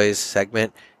the Boys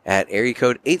segment at area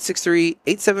code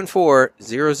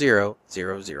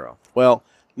 863-874-0000. Well,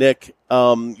 Nick,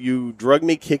 you drug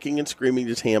me kicking and screaming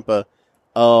to Tampa.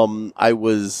 I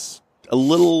was a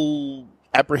little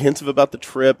apprehensive about the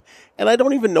trip, and I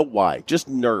don't even know why. Just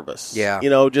nervous. Yeah.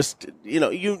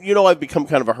 I've become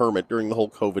kind of a hermit during the whole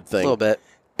COVID thing. A little bit.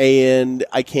 And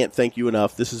I can't thank you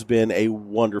enough. This has been a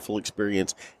wonderful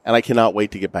experience, and I cannot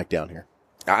wait to get back down here.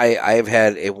 I have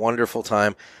had a wonderful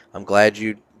time. I'm glad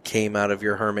you came out of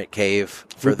your hermit cave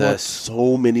for this.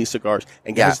 So many cigars,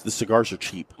 and guys, the cigars are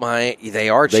cheap. They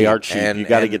are cheap. They are cheap. You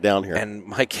got to get down here. And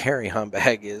my carry-on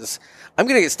bag is. I'm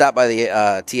going to get stopped by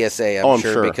the TSA. I'm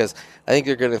sure, because I think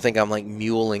they're going to think I'm like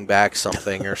muling back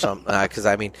something or something. Because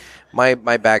my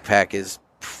backpack is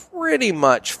pretty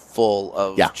much full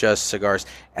of just cigars,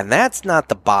 and that's not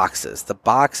the boxes. The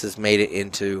boxes made it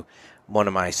into one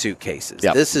of my suitcases.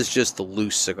 Yep. This is just the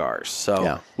loose cigars.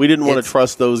 So we didn't want to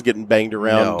trust those getting banged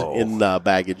around in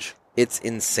baggage. It's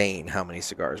insane how many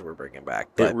cigars we're bringing back.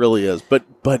 But it really is. But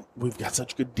we've got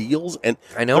such good deals, and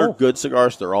I know they're good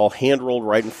cigars. They're all hand rolled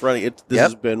right in front of you. This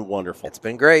has been wonderful. It's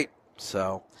been great.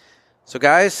 So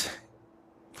guys,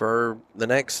 for the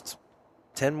next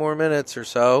 10 more minutes or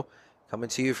so, coming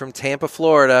to you from Tampa,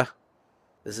 Florida,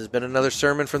 this has been another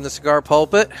sermon from the Cigar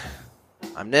Pulpit.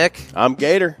 I'm Nick. I'm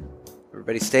Gator.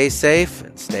 Everybody stay safe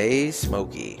and stay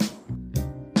smoky.